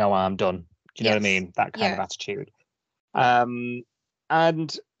thing, no, I'm done. Do you know what I mean? That kind of attitude. And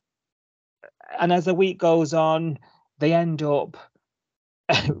as the week goes on, they end up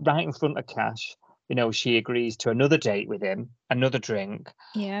right in front of Cash. She agrees to another date with him, another drink.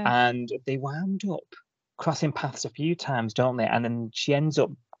 Yeah. And they wound up crossing paths a few times, don't they? And then she ends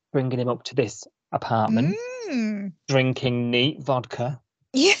up bringing him up to this apartment, drinking neat vodka.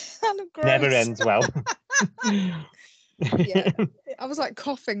 Yeah, gross. Never ends well. Yeah. I was like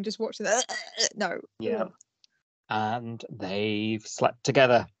coughing just watching that. No. Yeah. And they've slept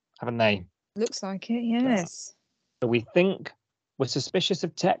together, haven't they? Looks like it, yes. So we're suspicious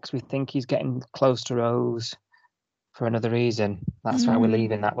of Tex. We think he's getting close to Rose for another reason. That's why we're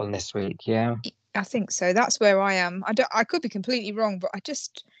leaving that one this week, yeah? I think so. That's where I am. I could be completely wrong, but I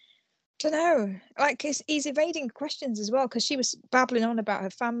just don't know. Like, he's evading questions as well, because she was babbling on about her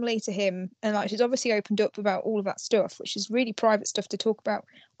family to him, and like she's obviously opened up about all of that stuff, which is really private stuff to talk about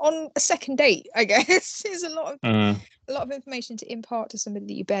on a second date, I guess. Is a lot of information to impart to somebody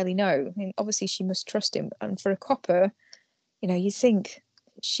that you barely know. I mean, obviously she must trust him, and for a copper, you think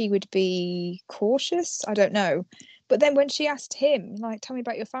she would be cautious. I don't know. But then when she asked him, like, tell me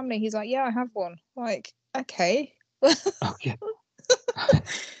about your family, he's like, yeah, I have one. Like, okay. Okay.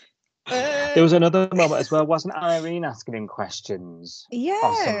 There was another moment as well, wasn't Irene asking him questions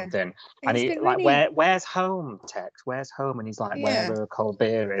or something? And he like, really... where's home, Tex? Where's home? And he's like, wherever a cold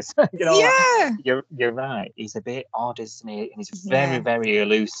beer is. Like, you're right. He's a bit odd, isn't he? And he's very, very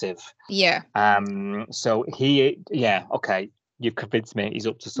elusive. Yeah. So okay, you've convinced me. He's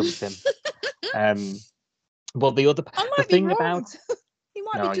up to something. Well, the thing about he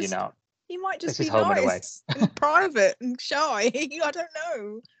might no, be just, you're not. He might just this be is home nice and private and shy. I don't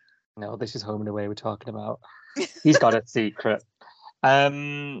know. No, this is Home and Away we're talking about. He's got a secret.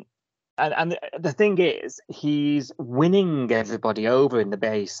 And the thing is, he's winning everybody over in the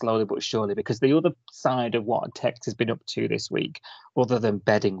base slowly but surely, because the other side of what Tex has been up to this week, other than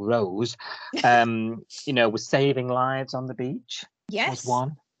bedding Rose, was saving lives on the beach. Yes. Was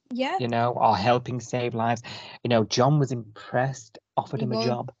one. Yeah. Or helping save lives. John was impressed, offered him a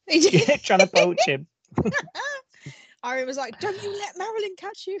job. Trying to poach him. Irene was like, don't you let Marilyn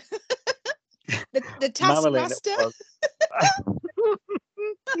catch you. the taskmaster.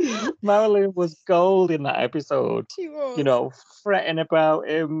 Marilyn was gold in that episode. She was. You know, fretting about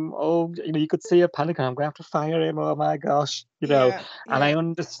him. Oh, you know, you could see her panicking. I'm going to have to fire him. Oh my gosh, you know. Yeah, And I yeah,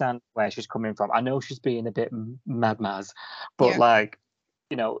 understand where she's coming from. I know she's being a bit mad, but yeah. like,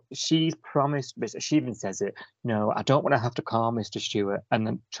 you know, she's promised. She even says it. You know, I don't want to have to call Mr. Stewart and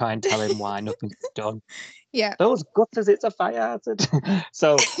then try and tell him why nothing's done. Yeah. Those gutters, it's a fire hazard.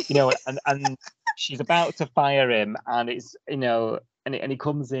 So, you know, and she's about to fire him, and it's, you know, and he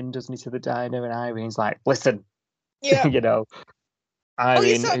comes in, doesn't he, to the diner, and Irene's like, listen, Yeah. you know, Oh, your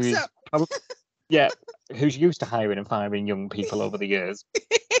Irene, socks who's up. probably, yeah, who's used to hiring and firing young people over the years,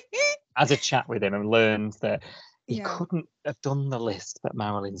 has a chat with him and learns that he Yeah. couldn't have done the list that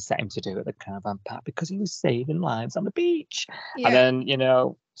Marilyn set him to do at the caravan park because he was saving lives on the beach. Yeah. And then, you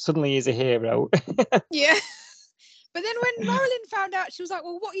know, suddenly he's a hero. Yeah. But then when Marilyn found out, she was like,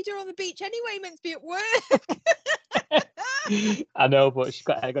 well, what are you doing on the beach anyway? Meant to be at work. I know, but she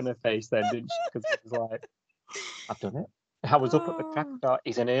got egg on her face then, didn't she? Because it was like, I've done it. I was up at the crack. Oh,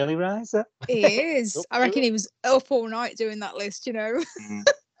 He's an early riser. he is. Up I to reckon it. he was up all night doing that list, you know.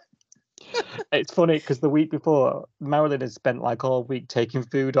 It's funny because the week before, Marilyn has spent like all week taking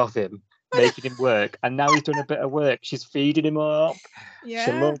food off him, making him work, and now he's done a bit of work. She's feeding him up. She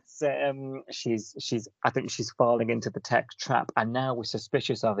Yeah. loves she's I think she's falling into the text trap, and now we're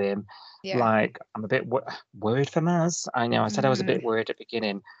suspicious of him. Yeah. Like, I'm a bit worried for Maz. I know I said I was a bit worried at the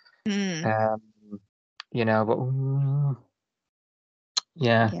beginning. Mm. You know, but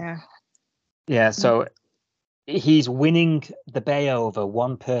Yeah. yeah. So he's winning the bay over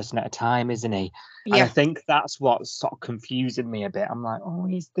one person at a time, isn't he? And I Yeah. think that's what's sort of confusing me a bit. I'm like, oh,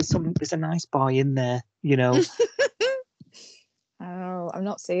 there's a nice boy in there, you know. Oh, I'm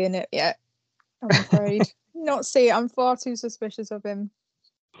not seeing it yet. I'm afraid. Not see it. I'm far too suspicious of him.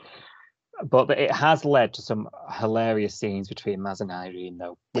 But it has led to some hilarious scenes between Maz and Irene,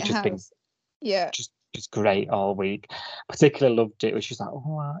 though, which It has been has. Yeah. just great all week. Particularly loved it. It was just like,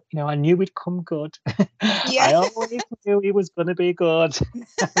 oh, you know, I knew he'd come good. Yeah. I always knew he was going to be good.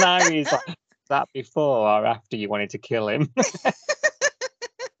 And Irene's like, that before or after you wanted to kill him?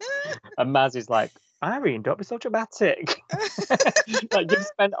 And Maz is like, Irene, don't be so dramatic. Like, you've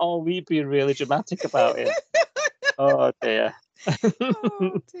spent all week being really dramatic about it. Oh dear.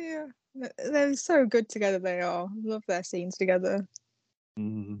 Oh dear. They're so good together, they are. Love their scenes together.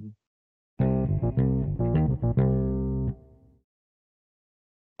 Mm.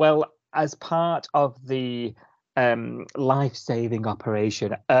 Well, as part of the life-saving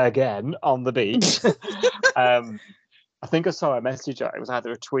operation again on the beach, I think I saw a message. It was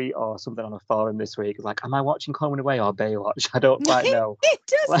either a tweet or something on a forum this week. It was like, am I watching Coming Away or Baywatch? I don't quite know. It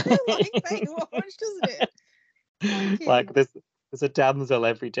does feel like Baywatch, doesn't it? Like there's a damsel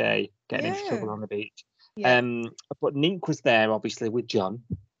every day getting into Yeah. trouble on the beach. Yeah. But Nink was there, obviously, with John.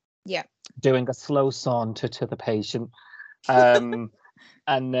 Yeah. Doing a slow saunter to the patient. And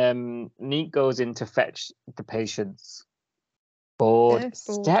Nink goes in to fetch the patient's board,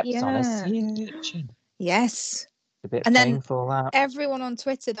 steps on a sea urchin. Yes. A bit And then painful, that. Everyone on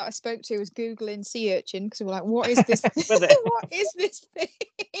Twitter that I spoke to was Googling sea urchin because we were like, what is this? Were they? What is this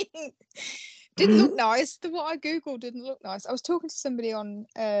thing? Didn't look nice. What I Googled didn't look nice. I was talking to somebody on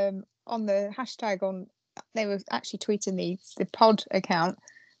the hashtag they were actually tweeting the pod account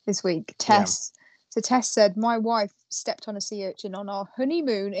this week, Tess. Yeah. So Tess said, my wife stepped on a sea urchin on our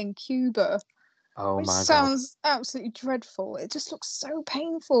honeymoon in Cuba. Oh which my God. Sounds absolutely dreadful. It just looks so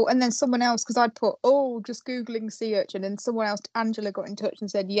painful. And then someone else, because I'd put, just Googling sea urchin, and someone else, Angela, got in touch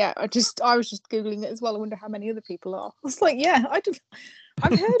and said, yeah, I was just Googling it as well. I wonder how many other people are. I was like, yeah,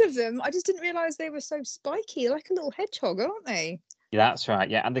 I've heard of them. I just didn't realise they were so spiky, like a little hedgehog, aren't they? Yeah, that's right.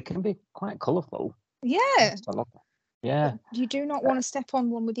 Yeah, and they can be quite colourful. Yeah. Yeah. But you do not want to step on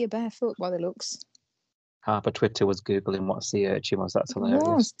one with your bare foot by the looks. Harper Twitter was Googling what sea urchin was. That's hilarious. It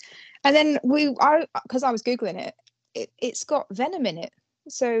was. And then because I was Googling it's got venom in it.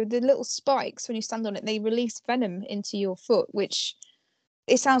 So the little spikes, when you stand on it, they release venom into your foot, which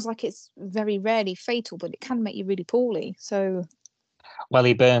it sounds like it's very rarely fatal, but it can make you really poorly. So. Well,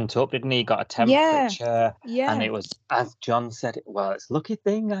 he burnt up, didn't he? He got a temperature. Yeah. And it was, as John said, well, it's a lucky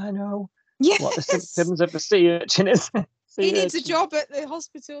thing I know what the Yes. symptoms of the sea urchin is. He needs a job at the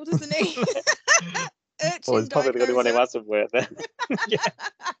hospital, doesn't he? Well, he's probably the only one who hasn't worked there.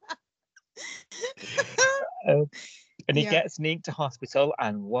 And he gets Nink to hospital,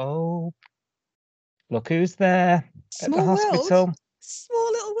 and whoa, look who's there at the hospital. World.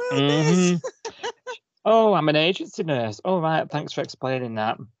 Small little world, Oh, I'm an agency nurse. Oh, right, thanks for explaining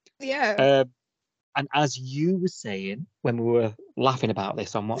that. Yeah. And as you were saying when we were laughing about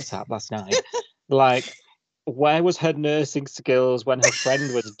this on WhatsApp last night, like, where was her nursing skills when her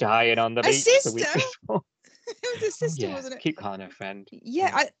friend was dying on the A beach the week sister? before? It was a sister, Yeah, wasn't it? keep calling her friend.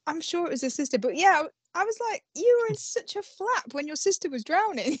 Yeah, I'm sure it was a sister, but yeah, I was like, you were in such a flap when your sister was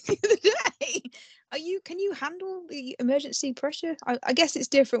drowning the other day. Can you handle the emergency pressure? I guess it's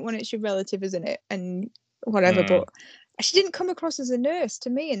different when it's your relative, isn't it? And whatever, but she didn't come across as a nurse to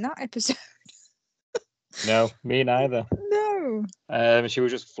me in that episode. No, me neither. No. She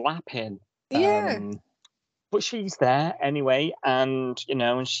was just flapping. Yeah. But she's there anyway, and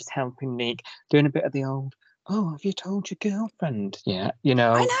and she's helping Nick, doing a bit of the old, oh, have you told your girlfriend yet? I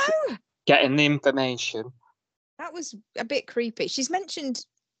know. Getting the information. That was a bit creepy. She's mentioned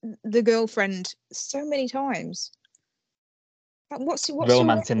the girlfriend so many times. What's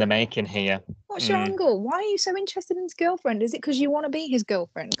Romance in the making here. What's your angle? Why are you so interested in his girlfriend? Is it because you want to be his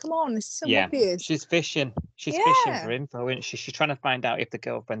girlfriend? Come on, this is so obvious. She's fishing. She's fishing for info, isn't she? She's trying to find out if the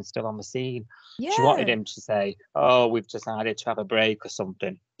girlfriend's still on the scene. Yeah. She wanted him to say, "Oh, we've decided to have a break" or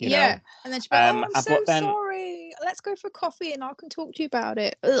something. You know? And then she'd be like, "Oh, I'm so sorry. Let's go for coffee and I can talk to you about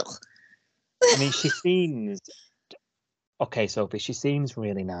it." Ugh. I mean, she seems. Okay, Sophie, she seems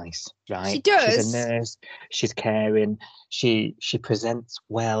really nice, right? She does. She's a nurse. She's caring. She presents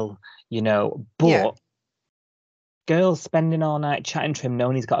well, But girls spending all night chatting to him,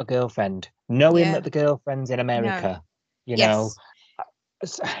 knowing he's got a girlfriend, knowing that the girlfriend's in America, know.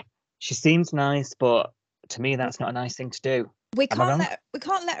 She seems nice, but to me, that's not a nice thing to do. We can't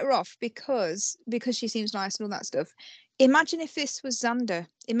let her off because she seems nice and all that stuff. Imagine if this was Xander.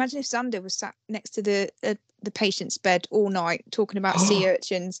 Imagine if Xander was sat next to the patient's bed all night talking about sea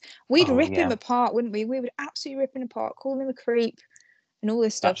urchins. We'd rip him apart, wouldn't we? We would absolutely rip him apart, call him a creep and all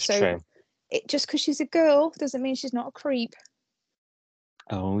this stuff. That's true. Just because she's a girl doesn't mean she's not a creep.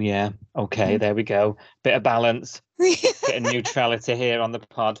 Oh, yeah. Okay, there we go. Bit of balance. Bit of neutrality here on the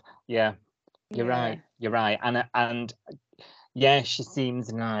pod. Yeah, you're right. You're right. And yeah, she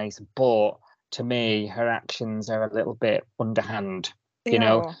seems nice, but to me, her actions are a little bit underhand,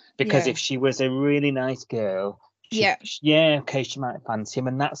 because if she was a really nice girl, she might fancy him,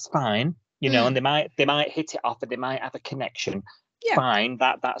 and that's fine, and they might hit it off, and they might have a connection. Yeah. Fine,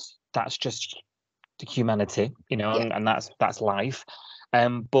 that's just the humanity, and that's life.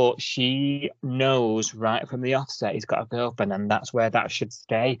 But she knows right from the offset he's got a girlfriend, and that's where that should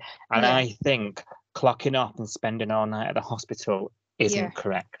stay. And I think clocking off and spending all night at the hospital isn't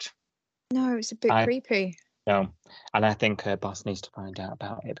correct. No, it's a bit creepy. No, and I think her boss needs to find out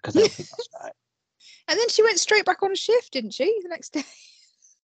about it because I don't think that's right. And then she went straight back on shift, didn't she? The next day.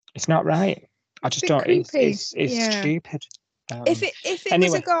 It's not right. I just don't. It's stupid. If it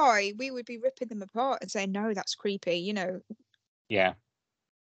was a guy, we would be ripping them apart and saying, "No, that's creepy." Yeah,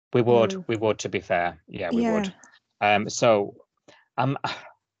 we would. We would. To be fair, we would. So, I'm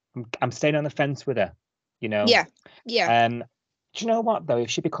staying on the fence with her. Yeah. Do you know what though? If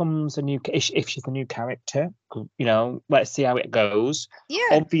she's a new character, let's see how it goes. Yeah.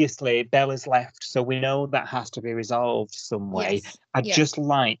 Obviously, Bella's left, so we know that has to be resolved some way. Yes. I'd just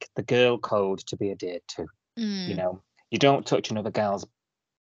like the girl code to be adhered to. You don't touch another gal's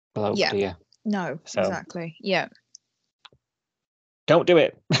bloke, do you? No, exactly. Yeah. Don't do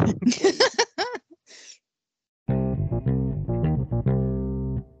it.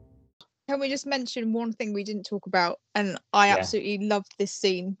 Can we just mention one thing we didn't talk about? And I absolutely loved this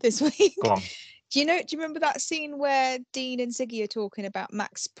scene this week. Go on. Do you remember that scene where Dean and Ziggy are talking about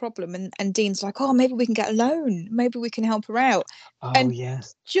Mac's problem and Dean's like, oh, maybe we can get a loan. Maybe we can help her out. Oh, and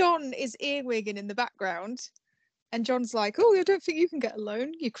yes. John is earwigging in the background. And John's like, oh, I don't think you can get a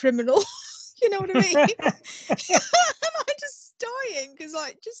loan, you criminal. You know what I mean? And I'm just dying because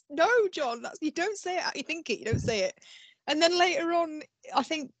just no, John, you don't say it how you think it. You don't say it. And then later on, I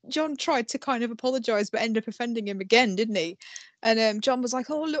think John tried to kind of apologise, but ended up offending him again, didn't he? And John was like,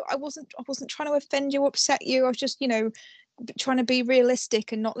 "Oh, look, I wasn't trying to offend you, upset you. I was just, trying to be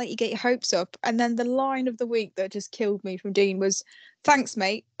realistic and not let you get your hopes up." And then the line of the week that just killed me from Dean was, "Thanks,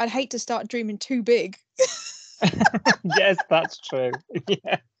 mate. I'd hate to start dreaming too big." Yes, that's true.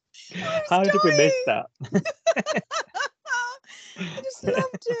 Yeah. How did we miss that? I just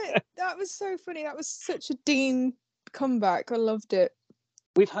loved it. That was so funny. That was such a Dean comeback. I loved it.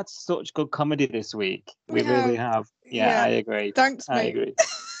 We've had such good comedy this week. We really have. Yeah, I agree. Thanks, mate. I agree.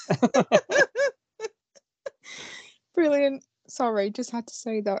 Brilliant. Sorry, just had to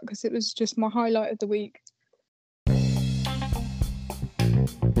say that because it was just my highlight of the week.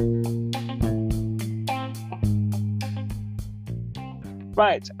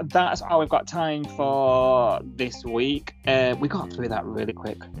 Right, that's all we've got time for this week. We got through that really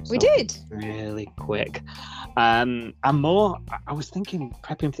quick. We did. Really quick. And more, I was thinking,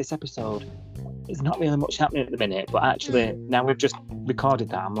 prepping for this episode, there's not really much happening at the minute, but actually now we've just recorded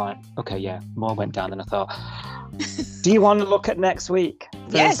that, I'm like, okay, yeah, more went down than I thought. Do you want to look at next week?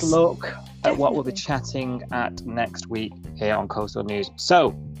 Yes, First look at what we'll be definitely. chatting at next week here on Coastal News.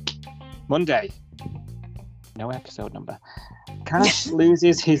 So, Monday, no episode number. Cash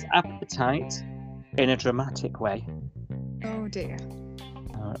loses his appetite in a dramatic way. Oh dear.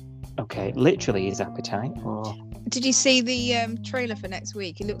 Okay, literally his appetite, or Did you see the trailer for next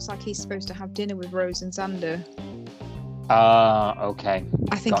week? It looks like he's supposed to have dinner with Rose and Xander. okay.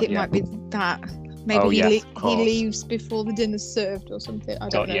 I think Got it ya. might be that. Maybe Oh, he, yes, of he course. leaves before the dinner's served or something. I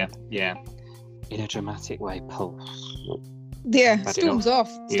don't Got know. yeah. In a dramatic way, Pulse. Yeah, Bad storms off.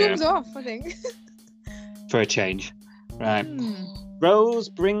 Yeah. Storms off, I think. For a change. Right. Hmm. Rose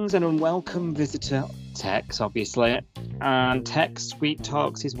brings an unwelcome visitor, Tex, obviously, and Tex sweet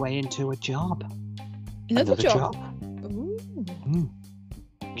talks his way into a job. Another job. Ooh.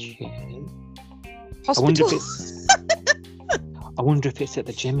 Okay. Hospital. I wonder if it's at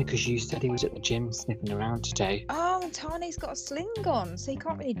the gym, because you said he was at the gym sniffing around today. Oh, Tani's got a sling on, so he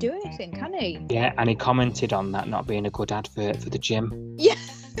can't really do anything, can he? Yeah, and he commented on that not being a good advert for the gym. Yeah,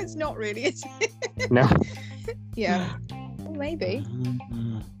 it's not really, is it? No. Yeah. Well, maybe.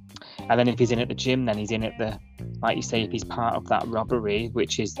 And then if he's in at the gym, then he's in at the, like you say, if he's part of that robbery,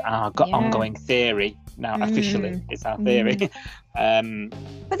 which is our Yeah. ongoing theory. Now, officially, it's our theory.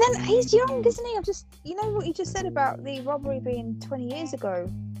 But then he's young, isn't he? You know what you just said about the robbery being 20 years ago?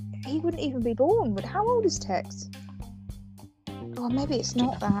 He wouldn't even be born. But how old is Tex? Oh, maybe it's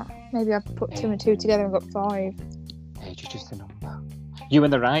not that. Maybe I've put 2 and 2 together and got 5. Age is just a number. You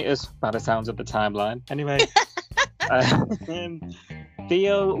and the writers, by the sounds of the timeline. Anyway.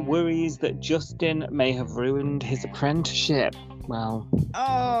 Theo worries that Justin may have ruined his apprenticeship. Well,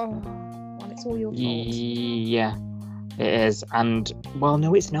 It's all your fault. yeah, it is. And, well,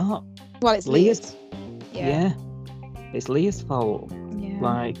 no, it's not. Well, it's Leah's. Leah's. Yeah. It's Leah's fault. Yeah.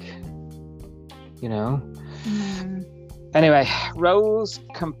 Like, you know. Mm. Anyway, Rose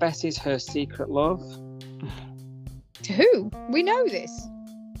confesses her secret love. To who? We know this.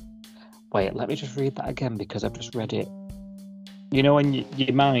 Wait, let me just read that again, because I've just read it. You know, in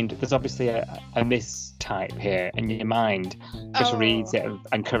your mind, there's obviously a mistype here, and your mind just reads it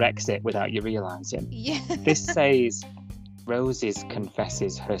and corrects it without you realising. Yeah. This says, Roses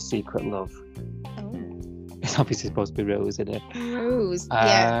confesses her secret love. Oh. It's obviously supposed to be Rose, isn't it? Rose.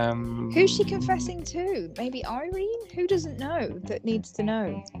 Yeah. Who's she Um, confessing to? Maybe Irene? Who doesn't know that needs to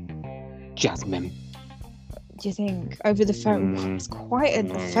know? Jasmine. Do you think? Over the phone? Mm. It's quite a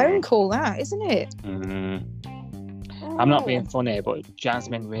phone call, that, isn't it? I'm not Oh. being funny, but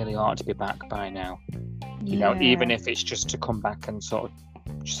Jasmine really ought to be back by now. You know, even if it's just to come back and sort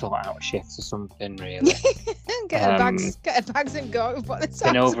of sort out shifts or something, really. get her bags and go. By the It's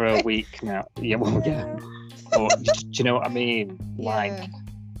been sounds over of a it. week now. Yeah, well, yeah. But do you know what I mean? Like,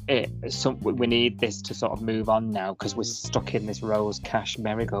 we need this to sort of move on now, because we're stuck in this Rose Cash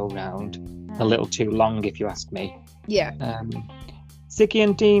merry-go-round a little too long, if you ask me. Yeah. Ziggy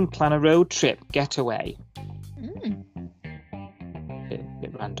and Dean plan a road trip getaway. Mm.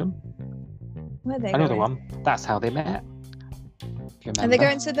 Bit random. Where are they Another going? one. That's how they met. If you Are they remember.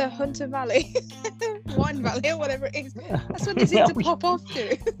 going to the Hunter Valley? Wine Valley or whatever it is. That's what they seem to pop off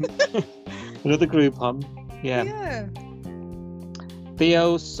to. Another group on. Yeah. Yeah.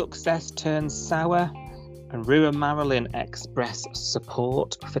 Theo's success turns sour, and Rue and Marilyn express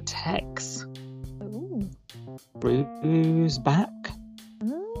support for Tex. Ooh. Rue's back.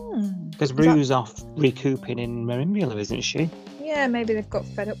 Mm. Because Is that- Rue's off recouping in Marimbula, isn't she? Yeah, maybe they've got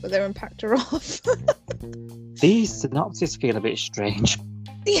fed up with her and packed her off. These synopses feel a bit strange.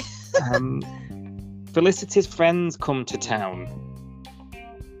 Yeah. Felicity's friends come to town.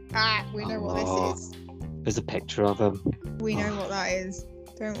 We know what Oh. this is. There's a picture of them. We know what that is.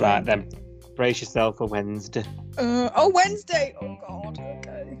 Don't we? Right then, brace yourself for Wednesday. Wednesday. Oh God.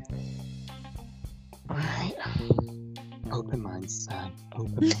 Okay. Right. Open mind, Sam.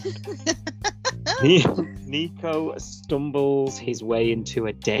 Open mind. Nico stumbles his way into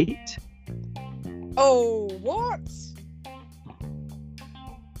a date. Oh, what?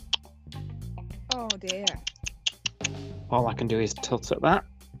 Oh dear. All I can do is tut at that.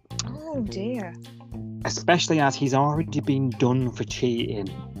 Oh dear. Especially as he's already been done for cheating.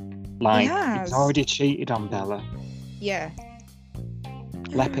 Like, has. he's already cheated on Bella. Yeah.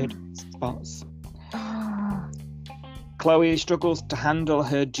 Leopard spots. Ah. Chloe struggles to handle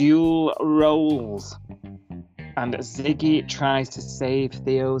her dual roles. And Ziggy tries to save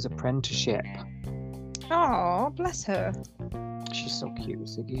Theo's apprenticeship. Oh, bless her. She's so cute,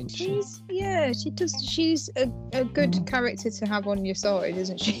 Ziggy, isn't she? She does. She's a good character to have on your side,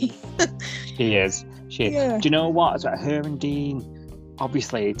 isn't she? She is. Yeah. Do you know what? Her and Dean,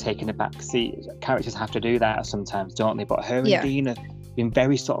 obviously taking a back seat. Characters have to do that sometimes, don't they? But her and Yeah. Dean have been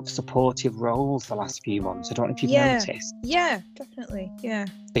very sort of supportive roles the last few months. I don't know if you've Yeah. noticed. Yeah, definitely. Yeah.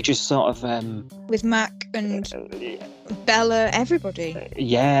 They just sort of With Mac and Bella, everybody.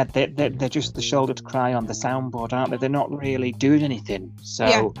 yeah, they're just the shoulder to cry on the soundboard, aren't they? They're not really doing anything.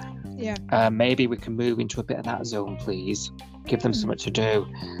 So Yeah. maybe we can move into a bit of that zone, please. Give them something to do.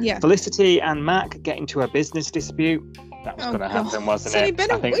 Yeah. Felicity and Mac get into a business dispute. That was Oh, going to happen, God. wasn't It's only it? been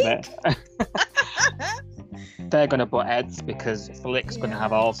a I think week. they're going to butt heads because Flick's going to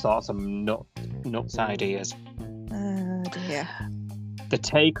have all sorts of nuts ideas. Oh dear. The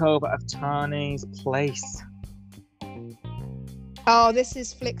takeover of Tane's place. Oh, this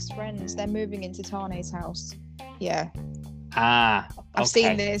is Flick's friends. They're moving into Tane's house. Yeah. Ah, I've okay.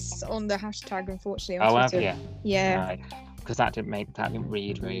 seen this on the hashtag, unfortunately, Oh, on have Twitter. you? Yeah. Right. Because that didn't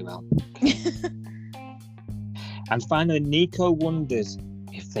read very well. And finally, Nico wonders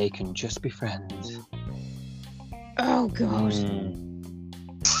if they can just be friends. Oh God.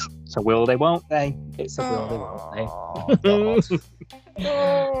 So will they, won't they? It's a will they, won't they? Oh, God.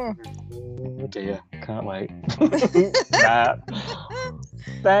 Oh. Oh dear, can't wait.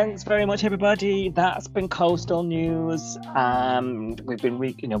 Thanks very much, everybody. That's been Coastal News. We've been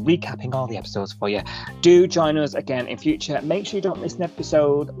recapping all the episodes for you. Do join us again in future. Make sure you don't miss an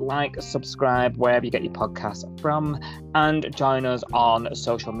episode. Like, subscribe wherever you get your podcasts from, and join us on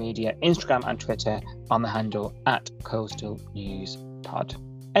social media, Instagram and Twitter, on the handle @CoastalNewsPod.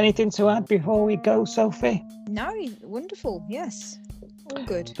 Anything to add before we go, Sophie? No, wonderful. Yes. All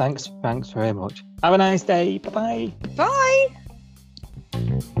good. Thanks very much. Have a nice day. Bye-bye. Bye.